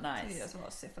people is not nice. Yeah, there's a lot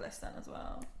of syphilis then as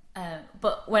well.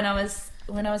 But when I was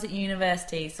at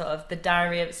university, sort of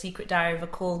the Secret Diary of a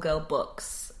Call Girl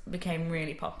books became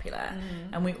really popular,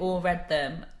 and we all read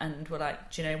them and were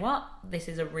like, do you know what? This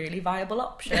is a really viable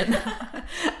option.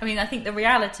 I mean, I think the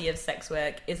reality of sex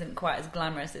work isn't quite as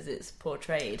glamorous as it's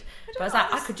portrayed. But I was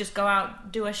like, I could just go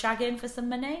out, do a shagging for some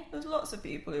money. There's lots of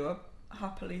people who are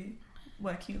happily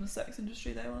working in the sex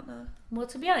industry though, aren't there? Well,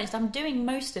 to be honest, I'm doing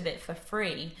most of it for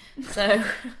free, so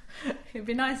it'd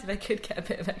be nice if I could get a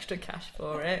bit of extra cash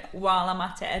for it while I'm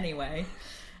at it anyway.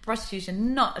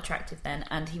 Prostitution, not attractive then,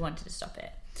 and he wanted to stop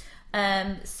it.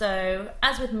 So,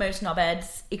 as with most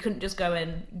knobheads, he couldn't just go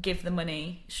and give the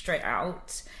money straight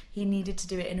out. He needed to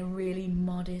do it in a really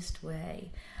modest way.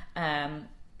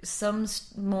 Some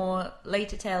more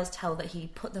later tales tell that he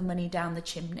put the money down the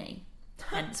chimney,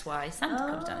 hence why Santa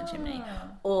comes down the chimney.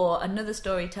 Or another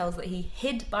story tells that he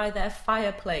hid by their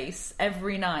fireplace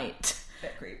every night.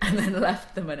 Bit creepy. And then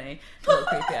left the money. A little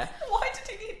creepier. Why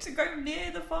did he need to go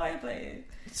near the fireplace?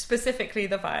 Specifically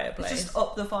the fireplace. Just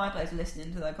up the fireplace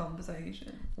listening to their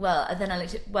conversation. Well, and then I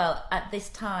looked at, at this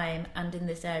time and in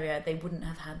this area, they wouldn't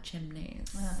have had chimneys.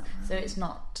 Oh. So it's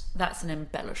not, that's an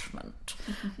embellishment.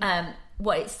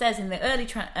 What it says in the early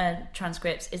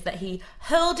transcripts is that he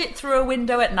hurled it through a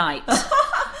window at night.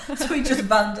 So he just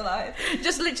vandalised.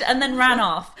 Just literally, and then ran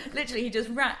off. Literally, he just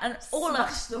ran. And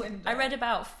smashed the window. I read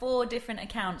about 4 different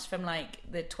accounts from like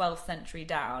the 12th century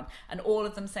down, and all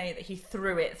of them say that he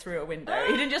threw it through a window.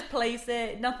 He didn't just place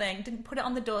it, nothing. Didn't put it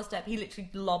on the doorstep. He literally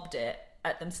lobbed it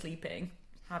at them sleeping.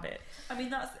 Have it. I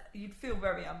mean, you'd feel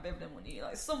very ambivalent, wouldn't you?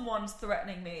 Like, someone's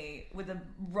threatening me with a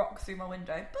rock through my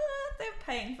window, but they're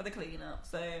paying for the clean-up,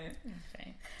 so...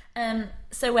 Okay.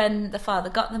 So when the father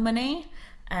got the money,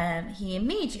 he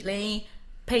immediately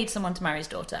paid someone to marry his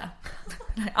daughter.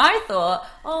 I thought,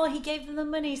 he gave them the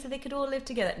money so they could all live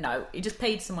together. No, he just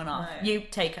paid someone off. No. You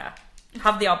take her.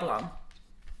 Have the oblong.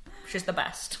 She's the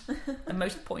best. The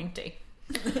most pointy.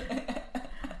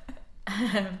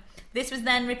 This was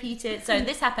then repeated. So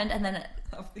this happened, and then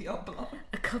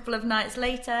a couple of nights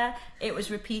later, it was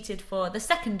repeated for the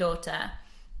second daughter.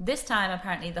 This time,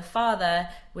 apparently, the father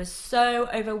was so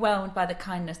overwhelmed by the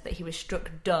kindness that he was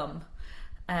struck dumb.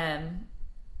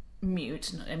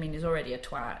 Mute. I mean, he's already a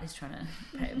twat. He's trying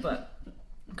to pay, but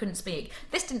couldn't speak.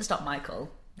 This didn't stop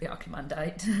Michael, the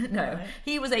Archimandrite. No. Right.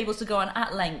 He was able to go on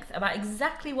at length about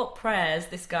exactly what prayers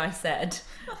this guy said.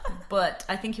 But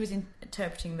I think he was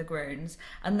interpreting the groans.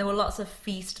 And there were lots of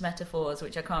feast metaphors,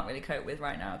 which I can't really cope with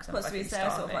right now because I'm fucking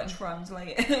starving. Sort of like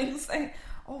translating. Saying,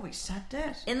 he said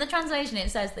this. In the translation, it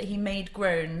says that he made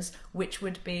groans, which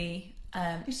would be...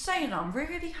 he's saying I'm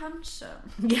really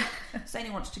handsome. Yeah. Saying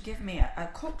he wants to give me a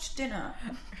cooked dinner.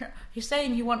 He's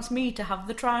saying he wants me to have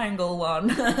the triangle one.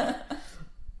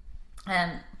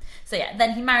 So yeah,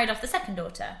 then he married off the second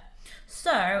daughter.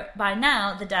 So by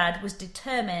now the dad was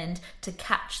determined to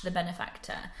catch the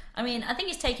benefactor. I mean, I think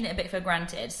he's taking it a bit for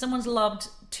granted. Someone's lobbed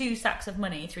 2 sacks of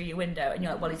money through your window, and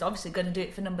you're like, well, he's obviously going to do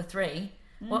it for number 3.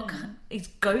 What? He's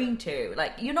going to.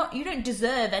 Like, you don't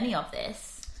deserve any of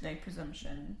this. No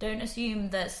presumption. Don't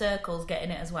assume that Circle's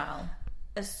getting it as well.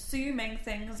 Assuming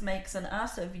things makes an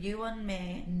ass of you and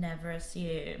me. Never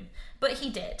assume. But he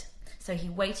did. So he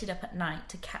waited up at night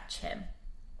to catch him.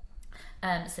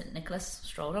 St. Nicholas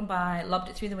strolled on by, lobbed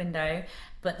it through the window,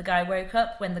 but the guy woke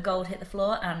up when the gold hit the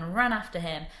floor and ran after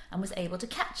him and was able to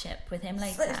catch up with him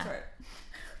later.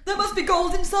 There must be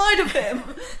gold inside of him!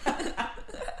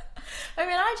 I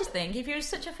mean, I just think if you're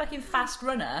such a fucking fast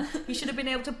runner, you should have been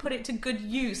able to put it to good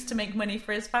use to make money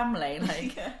for his family.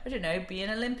 Like, yeah. I don't know, be an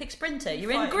Olympic sprinter.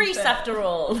 You're in Greece after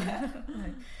all.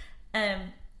 Yeah.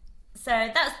 So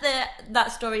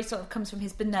that story sort of comes from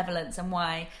his benevolence and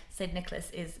why St.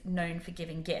 Nicholas is known for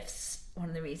giving gifts, one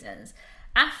of the reasons.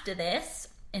 After this,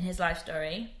 in his life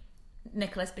story,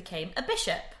 Nicholas became a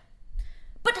bishop.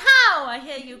 But how, I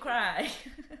hear you cry?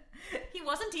 He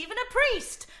wasn't even a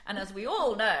priest. And as we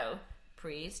all know,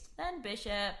 priest, then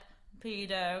bishop,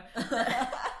 pedo.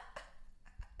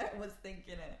 I was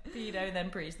thinking it. Pedo, then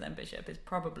priest, then bishop is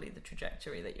probably the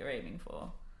trajectory that you're aiming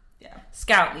for. Yeah.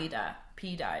 Scout leader,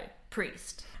 pedo,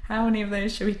 priest. How many of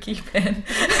those should we keep in?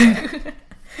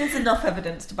 There's enough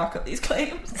evidence to back up these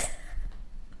claims.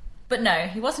 But no,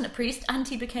 he wasn't a priest, and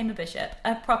he became a bishop.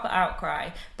 A proper outcry.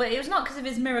 But it was not because of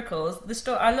his miracles.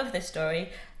 I love this story.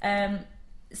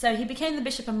 So he became the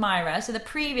Bishop of Myra. So the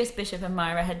previous Bishop of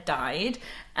Myra had died,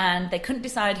 and they couldn't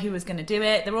decide who was going to do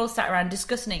it. They were all sat around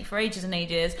discussing it for ages and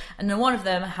ages, and then one of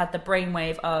them had the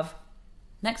brainwave of,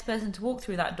 next person to walk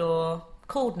through that door,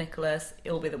 called Nicholas,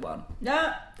 it'll be the one.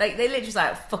 Yeah. Like, they literally just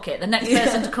like, fuck it, the next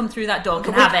person to come through that door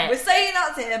can have it. We're saying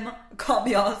that's him. Can't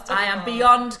be asked. I am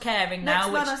beyond caring now.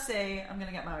 Next man I see, I'm going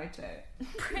to get married to.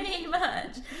 Pretty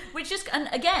much. Which just, and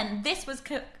again, this was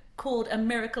called a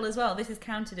miracle as well. This is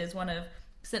counted as one of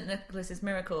St. Nicholas's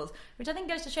miracles, which I think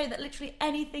goes to show that literally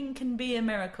anything can be a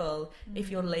miracle if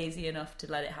you're lazy enough to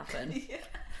let it happen. Yeah.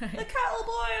 Right. The kettle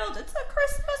boiled. It's a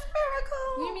Christmas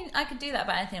miracle. You mean I could do that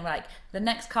about anything? Like, the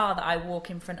next car that I walk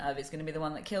in front of is going to be the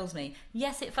one that kills me.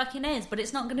 Yes, it fucking is, but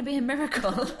it's not going to be a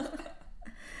miracle.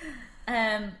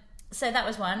 So that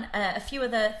was one. A few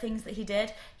other things that he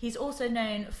did. He's also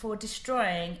known for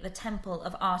destroying the Temple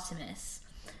of Artemis.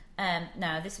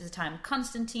 Now, this was a time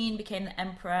Constantine became the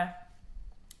emperor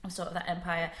of sort of that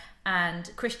empire,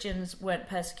 and Christians weren't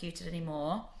persecuted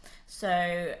anymore.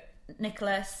 So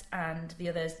Nicholas and the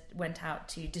others went out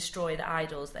to destroy the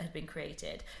idols that had been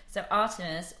created. So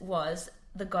Artemis was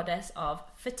the goddess of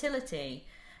fertility,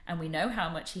 and we know how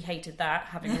much he hated that,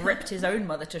 having ripped his own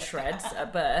mother to shreds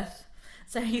at birth.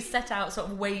 So he set out, sort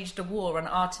of waged a war on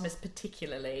Artemis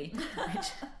particularly,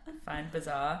 which I find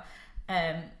bizarre.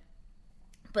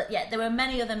 But yeah, there were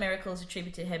many other miracles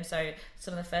attributed to him. So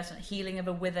some of the first one, healing of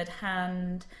a withered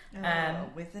hand.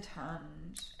 Withered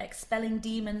hand. Expelling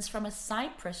demons from a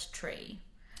cypress tree.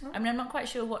 I mean, I'm not quite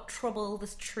sure what trouble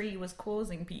this tree was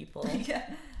causing people. Yeah.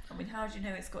 I mean, how do you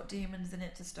know it's got demons in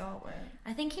it to start with?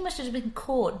 I think he must have been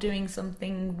caught doing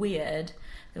something weird.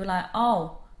 They were like,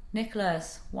 oh,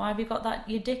 Nicholas, why have you got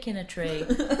your dick in a tree?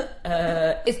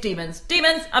 It's demons.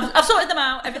 Demons! I've sorted them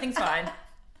out. Everything's fine.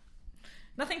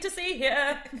 Nothing to see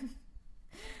here.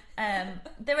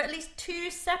 There were at least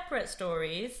 2 separate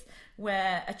stories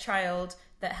where a child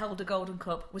that held a golden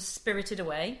cup was spirited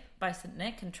away by St.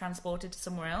 Nick and transported to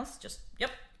somewhere else. Just,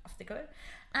 yep, off they go.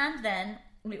 And then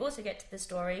we also get to the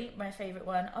story, my favourite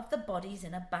one, of the bodies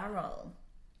in a barrel.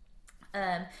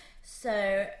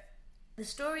 So the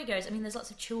story goes, I mean, there's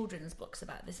lots of children's books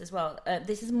about this as well.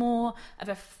 This is more of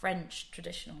a French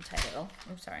traditional tale.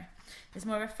 Oh, sorry. It's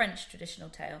more of a French traditional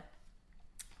tale.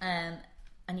 And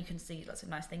you can see lots of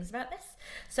nice things about this.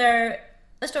 So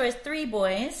the story is 3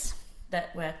 boys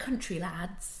that were country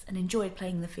lads and enjoyed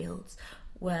playing in the fields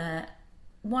were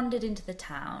wandered into the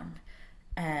town.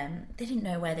 They didn't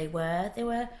know where they were. They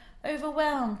were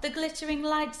overwhelmed. The glittering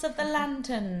lights of the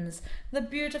lanterns, the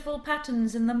beautiful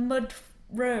patterns in the mud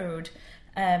road,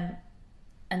 and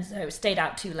so stayed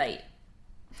out too late.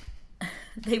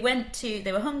 They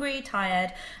were hungry,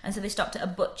 tired, and so they stopped at a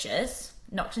butcher's,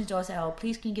 knocked on his door, said, oh,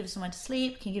 please, can you give us somewhere to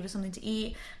sleep? Can you give us something to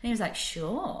eat? And he was like,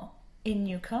 sure, in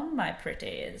you come, my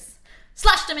pretties.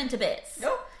 Slashed them into bits.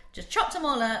 Nope. Just chopped them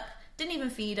all up. Didn't even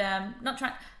feed them.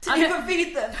 Didn't even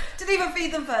feed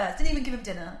them first. Didn't even give them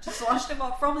dinner. Just slashed them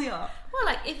up from the ark. Well,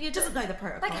 like, if you doesn't know the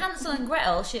protocol. Like Hansel and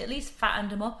Gretel, she at least fattened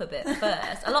them up a bit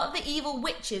first. A lot of the evil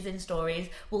witches in stories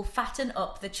will fatten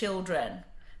up the children.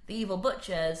 The evil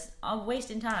butchers are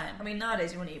wasting time. I mean,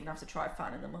 nowadays you wouldn't even have to try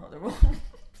fattening them up.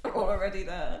 They're all already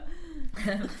there.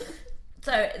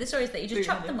 So the story is that you just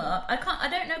chop them up. I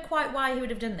don't know quite why he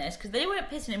would have done this, because they weren't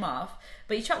pissing him off,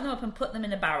 but you chop them up and put them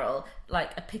in a barrel,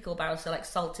 like a pickle barrel, so like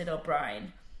salted or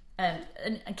brine, and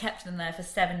kept them there for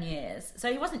 7 years.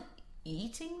 So he wasn't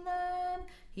eating them,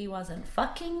 he wasn't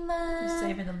fucking them. He was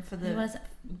saving them for the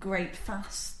great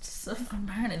fasts.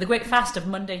 Apparently, the great fast of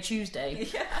Monday, Tuesday.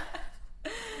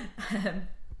 Yeah.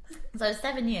 So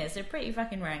 7 years, so pretty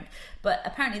fucking rank. But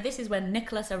apparently this is when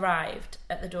Nicholas arrived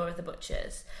at the door of the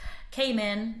butcher's. Came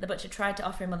in, the butcher tried to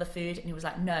offer him other food, and he was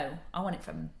like, no, I want it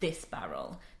from this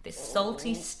barrel. This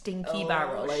salty, stinky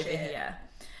barrel over here.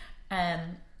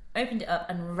 Opened it up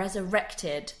and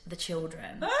resurrected the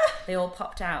children. They all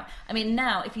popped out. I mean,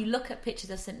 now, if you look at pictures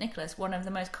of St. Nicholas, one of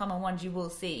the most common ones you will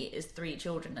see is 3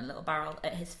 children in a little barrel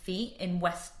at his feet in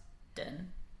Western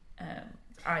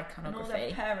iconography. And all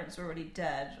their parents are already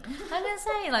dead. I was going to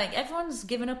say, like, everyone's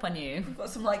given up on you. We've got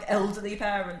some, like, elderly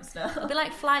parents now. It'll be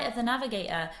like Flight of the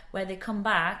Navigator, where they come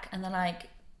back and they're like,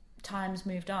 times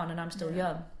moved on and I'm still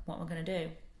young. What am I going to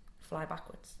do? Fly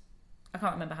backwards. I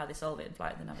can't remember how they solve it in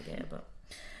Flight of the Navigator, but...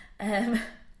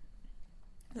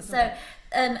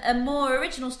 a more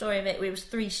original story of it was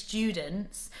 3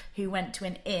 students who went to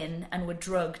an inn and were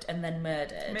drugged and then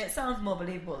murdered. I mean, it sounds more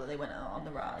believable that they went out on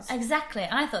the raz. Exactly.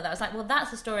 I thought that was like, well,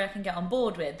 that's a story I can get on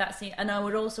board with. And I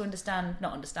would also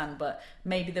not understand, but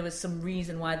maybe there was some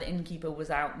reason why the innkeeper was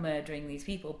out murdering these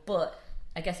people. But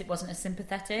I guess it wasn't as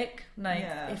sympathetic. Like,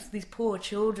 if these poor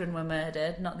children were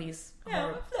murdered, not these...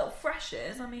 little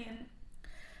freshers, I mean...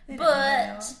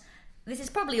 But this is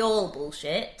probably all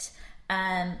bullshit.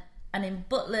 And in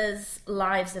Butler's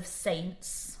Lives of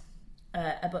Saints,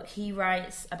 a book he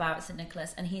writes about St.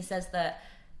 Nicholas, and he says that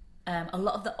a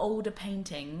lot of the older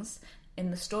paintings, in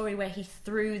the story where he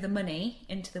threw the money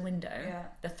into the window,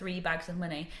 the 3 bags of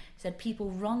money, he said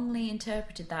people wrongly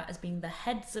interpreted that as being the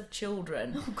heads of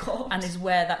children. Oh, God. And is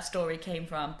where that story came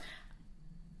from.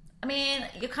 I mean,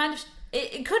 you kind of...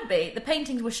 It could be. The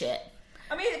paintings were shit.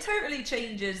 I mean, it totally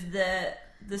changes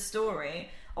the story.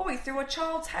 Oh, he threw a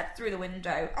child's head through the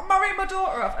window. I'm marrying my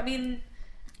daughter off. I mean,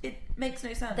 it makes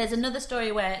no sense. There's another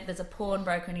story where there's a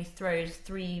pawnbroker and he throws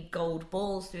 3 gold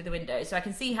balls through the window. So I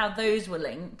can see how those were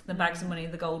linked, the bags of money,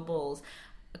 the gold balls.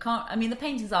 I mean, the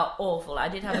paintings are awful. I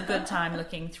did have a good time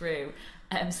looking through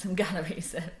some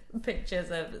galleries of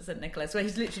pictures of St. Nicholas, where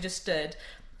he's literally just stood.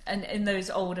 And in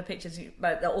those older pictures,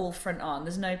 like, they're all front on.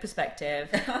 There's no perspective.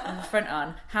 Front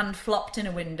on, hand flopped in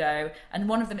a window, and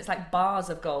one of them it's like bars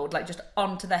of gold, like just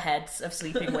onto the heads of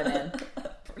sleeping women.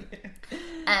 Brilliant.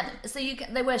 So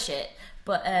they were shit,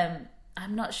 but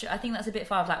I'm not sure. I think that's a bit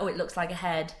far. Like, oh, it looks like a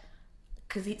head,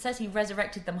 because it says he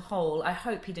resurrected them whole. I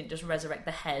hope he didn't just resurrect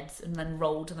the heads and then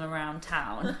rolled them around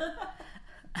town.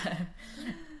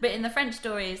 But in the French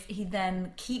stories, he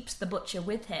then keeps the butcher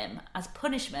with him as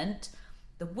punishment.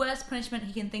 The worst punishment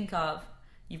he can think of,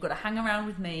 you've got to hang around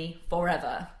with me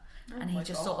forever. And he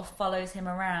just sort of follows him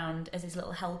around as his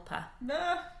little helper.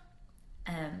 No.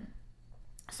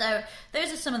 So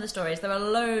those are some of the stories. There are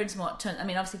loads more. I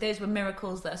mean, obviously those were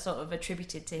miracles that are sort of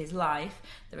attributed to his life.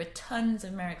 There are tons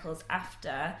of miracles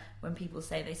after, when people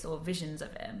say they saw visions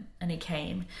of him and he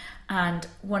came. And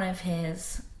one of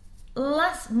his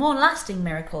more lasting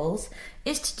miracles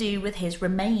is to do with his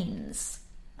remains.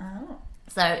 Oh.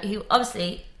 So he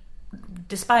obviously,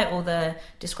 despite all the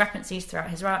discrepancies throughout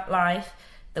his life,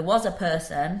 there was a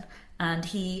person, and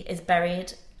he is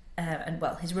buried,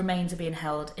 his remains are being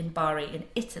held in Bari in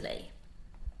Italy.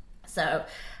 So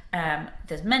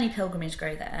there's many pilgrimages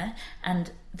go there,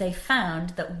 and they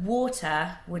found that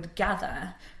water would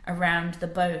gather around the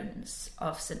bones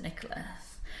of St.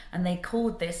 Nicholas. And they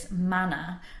called this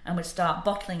manna and would start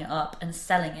bottling it up and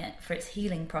selling it for its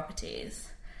healing properties.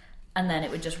 And then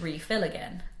it would just refill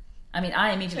again. I mean,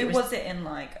 I immediately... Was it in,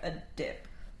 like, a dip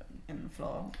in the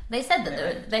floor? They said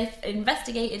that they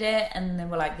investigated it, and they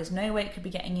were like, there's no way it could be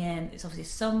getting in. It's obviously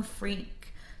some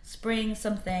freak spring,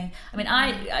 something. I mean,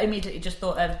 I immediately just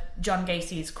thought of John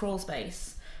Gacy's Crawl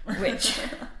Space, which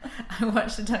I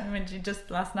watched a documentary just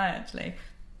last night, actually,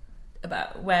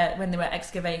 about when they were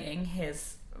excavating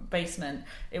his basement,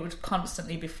 it would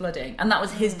constantly be flooding, and that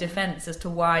was his defense as to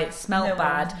why it smelled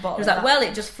bad. He was like, well,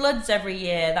 it just floods every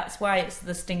year, that's why it's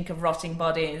the stink of rotting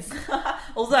bodies.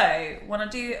 Although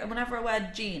whenever I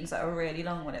wear jeans that are really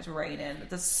long when it's raining,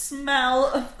 the smell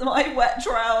of my wet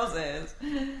trousers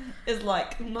is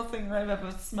like nothing I've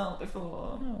ever smelled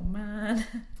before. Oh man.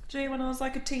 Do you know when I was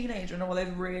like a teenager and all those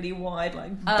really wide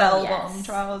like bell-bottom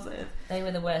trousers? They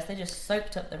were the worst. They just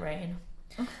soaked up the rain.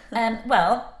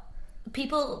 Well,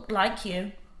 people like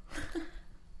you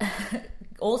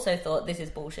also thought this is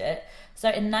bullshit. So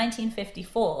in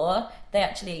 1954, they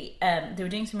actually they were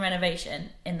doing some renovation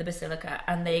in the basilica,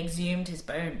 and they exhumed his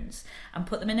bones and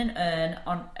put them in an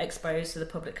urn exposed so the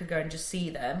public could go and just see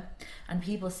them. And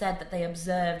people said that they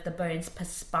observed the bones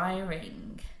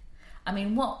perspiring. I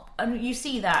mean, you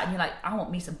see that and you're like, I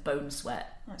want me some bone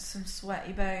sweat. Like some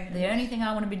sweaty bones. The only thing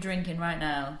I want to be drinking right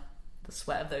now, the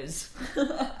sweat of those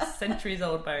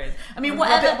centuries-old bones. I mean,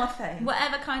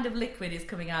 whatever kind of liquid is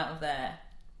coming out of there,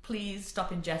 please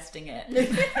stop ingesting it.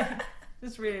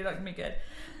 It's really not going to be good.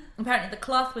 Apparently the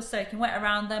cloth was soaking wet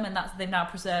around them, and they've now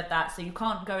preserved that, so you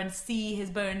can't go and see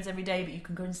his bones every day, but you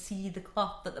can go and see the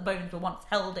cloth that the bones were once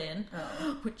held in,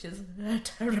 which is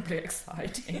terribly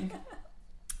exciting.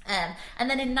 And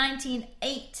then in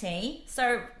 1980,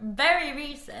 so very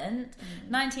recent,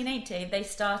 1980, they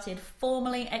started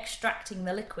formally extracting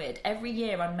the liquid every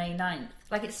year on May 9th.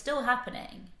 Like, it's still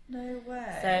happening. No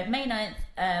way. So May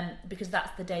 9th, because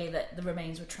that's the day that the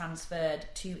remains were transferred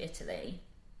to Italy,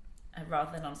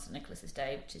 rather than on St. Nicholas's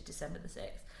Day, which is December the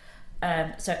 6th.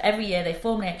 So every year they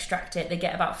formally extract it. They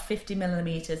get about 50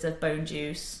 millimeters of bone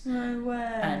juice. No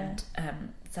way. And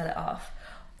sell it off.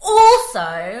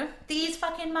 Also, these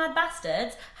fucking mad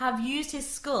bastards have used his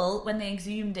skull when they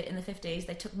exhumed it in the 50s.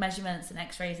 They took measurements and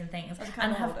x-rays and things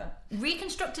and have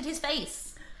reconstructed his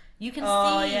face. You can see...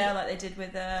 Oh, yeah, like they did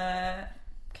with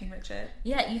King Richard.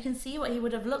 Yeah, you can see what he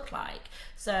would have looked like.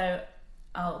 So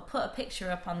I'll put a picture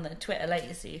up on the Twitter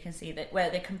later so you can see that, where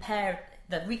they compare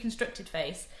the reconstructed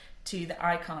face to the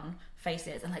icon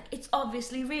faces. And, like, it's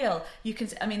obviously real. You can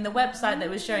see, I mean, the website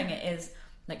that was showing it is...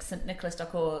 like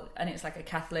stnicholas.org, and it's like a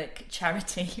Catholic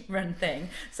charity run thing,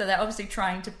 so they're obviously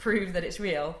trying to prove that it's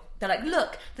real. They're like,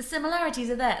 look, the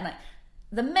similarities are there, and like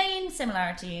the main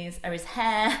similarities are his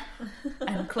hair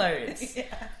and clothes.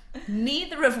 Yeah.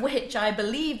 Neither of which I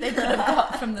believe they could have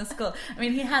got from the skull. I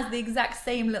mean, he has the exact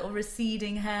same little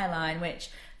receding hairline,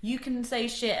 which you can say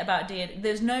shit about Dean.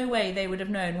 There's no way they would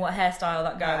have known what hairstyle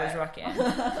that guy was rocking.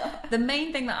 The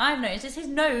main thing that I've noticed is his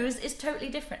nose is totally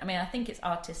different. I mean, I think it's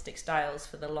artistic styles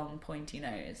for the long, pointy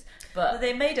nose. But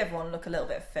they made everyone look a little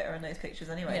bit fitter in those pictures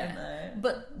anyway, didn't they?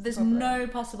 But there's no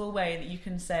possible way that you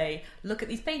can say, look at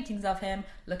these paintings of him,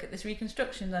 look at this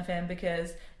reconstruction of him,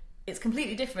 because it's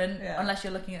completely different unless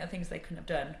you're looking at the things they couldn't have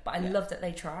done. But I love that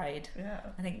they tried. Yeah.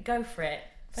 I think, go for it.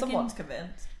 Someone's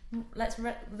convinced. I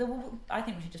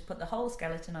think we should just put the whole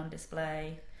skeleton on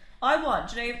display. Do you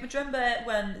remember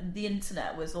when the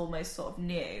internet was almost sort of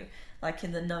new, like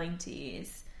in the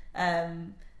 90s,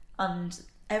 and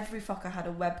every fucker had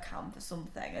a webcam for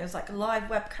something? It was like a live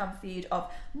webcam feed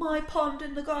of my pond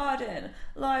in the garden,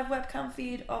 live webcam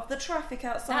feed of the traffic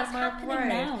outside my road. That's happening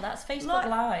now. That's Facebook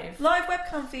Live. Live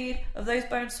webcam feed of those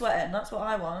bones sweating. That's what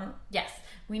I want. Yes,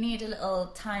 we need a little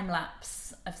time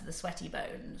lapse of the sweaty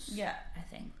bones. Yeah, I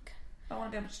think. I want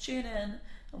to be able to tune in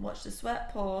and watch the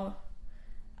sweat pour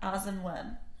as and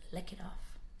when. Lick it off.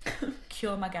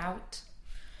 Cure my gout.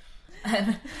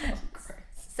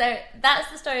 So that's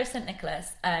the story of St.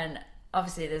 Nicholas, and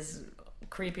obviously there's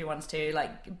creepy ones too.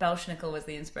 Like Belshazzar was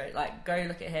the inspiration. Like, go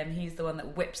look at him. He's the one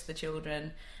that whips the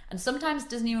children, and sometimes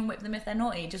doesn't even whip them if they're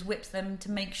naughty. Just whips them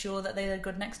to make sure that they're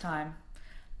good next time.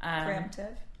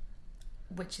 Preemptive.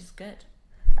 Which is good.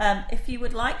 If you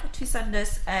would like to send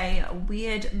us a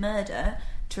weird murder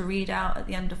to read out at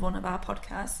the end of one of our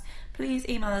podcasts, please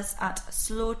email us at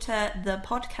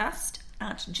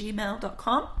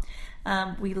slaughterthepodcast@gmail.com.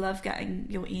 We love getting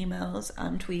your emails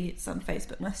and tweets and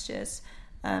Facebook messages,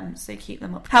 so keep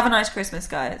them up. Have a nice Christmas,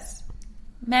 guys.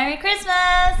 Merry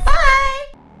Christmas! Bye!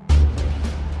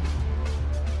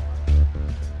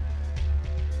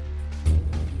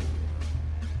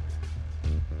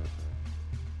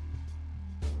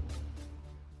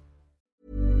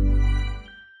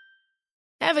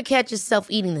 Ever catch yourself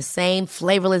eating the same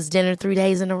flavorless dinner 3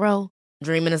 days in a row?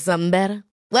 Dreaming of something better?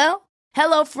 Well,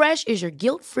 HelloFresh is your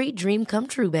guilt-free dream come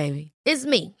true, baby. It's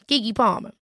me, Keke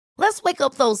Palmer. Let's wake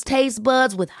up those taste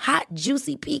buds with hot,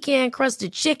 juicy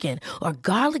pecan-crusted chicken or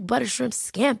garlic butter shrimp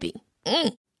scampi.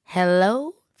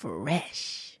 Hello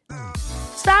Fresh.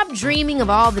 Stop dreaming of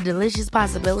all the delicious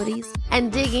possibilities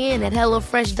and dig in at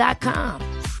HelloFresh.com.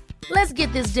 Let's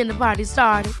get this dinner party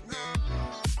started.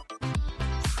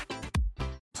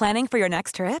 Planning for your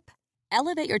next trip?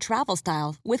 Elevate your travel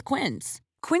style with Quince.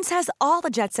 Quince has all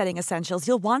the jet-setting essentials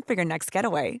you'll want for your next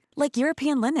getaway, like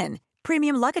European linen,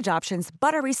 premium luggage options,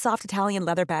 buttery soft Italian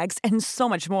leather bags, and so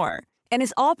much more. And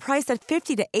is all priced at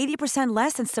 50 to 80%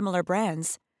 less than similar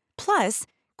brands. Plus,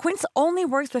 Quince only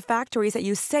works with factories that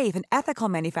use safe and ethical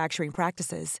manufacturing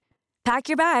practices. Pack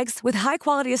your bags with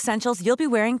high-quality essentials you'll be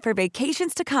wearing for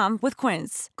vacations to come with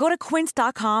Quince. Go to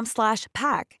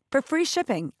quince.com/pack for free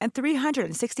shipping and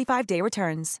 365-day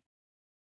returns.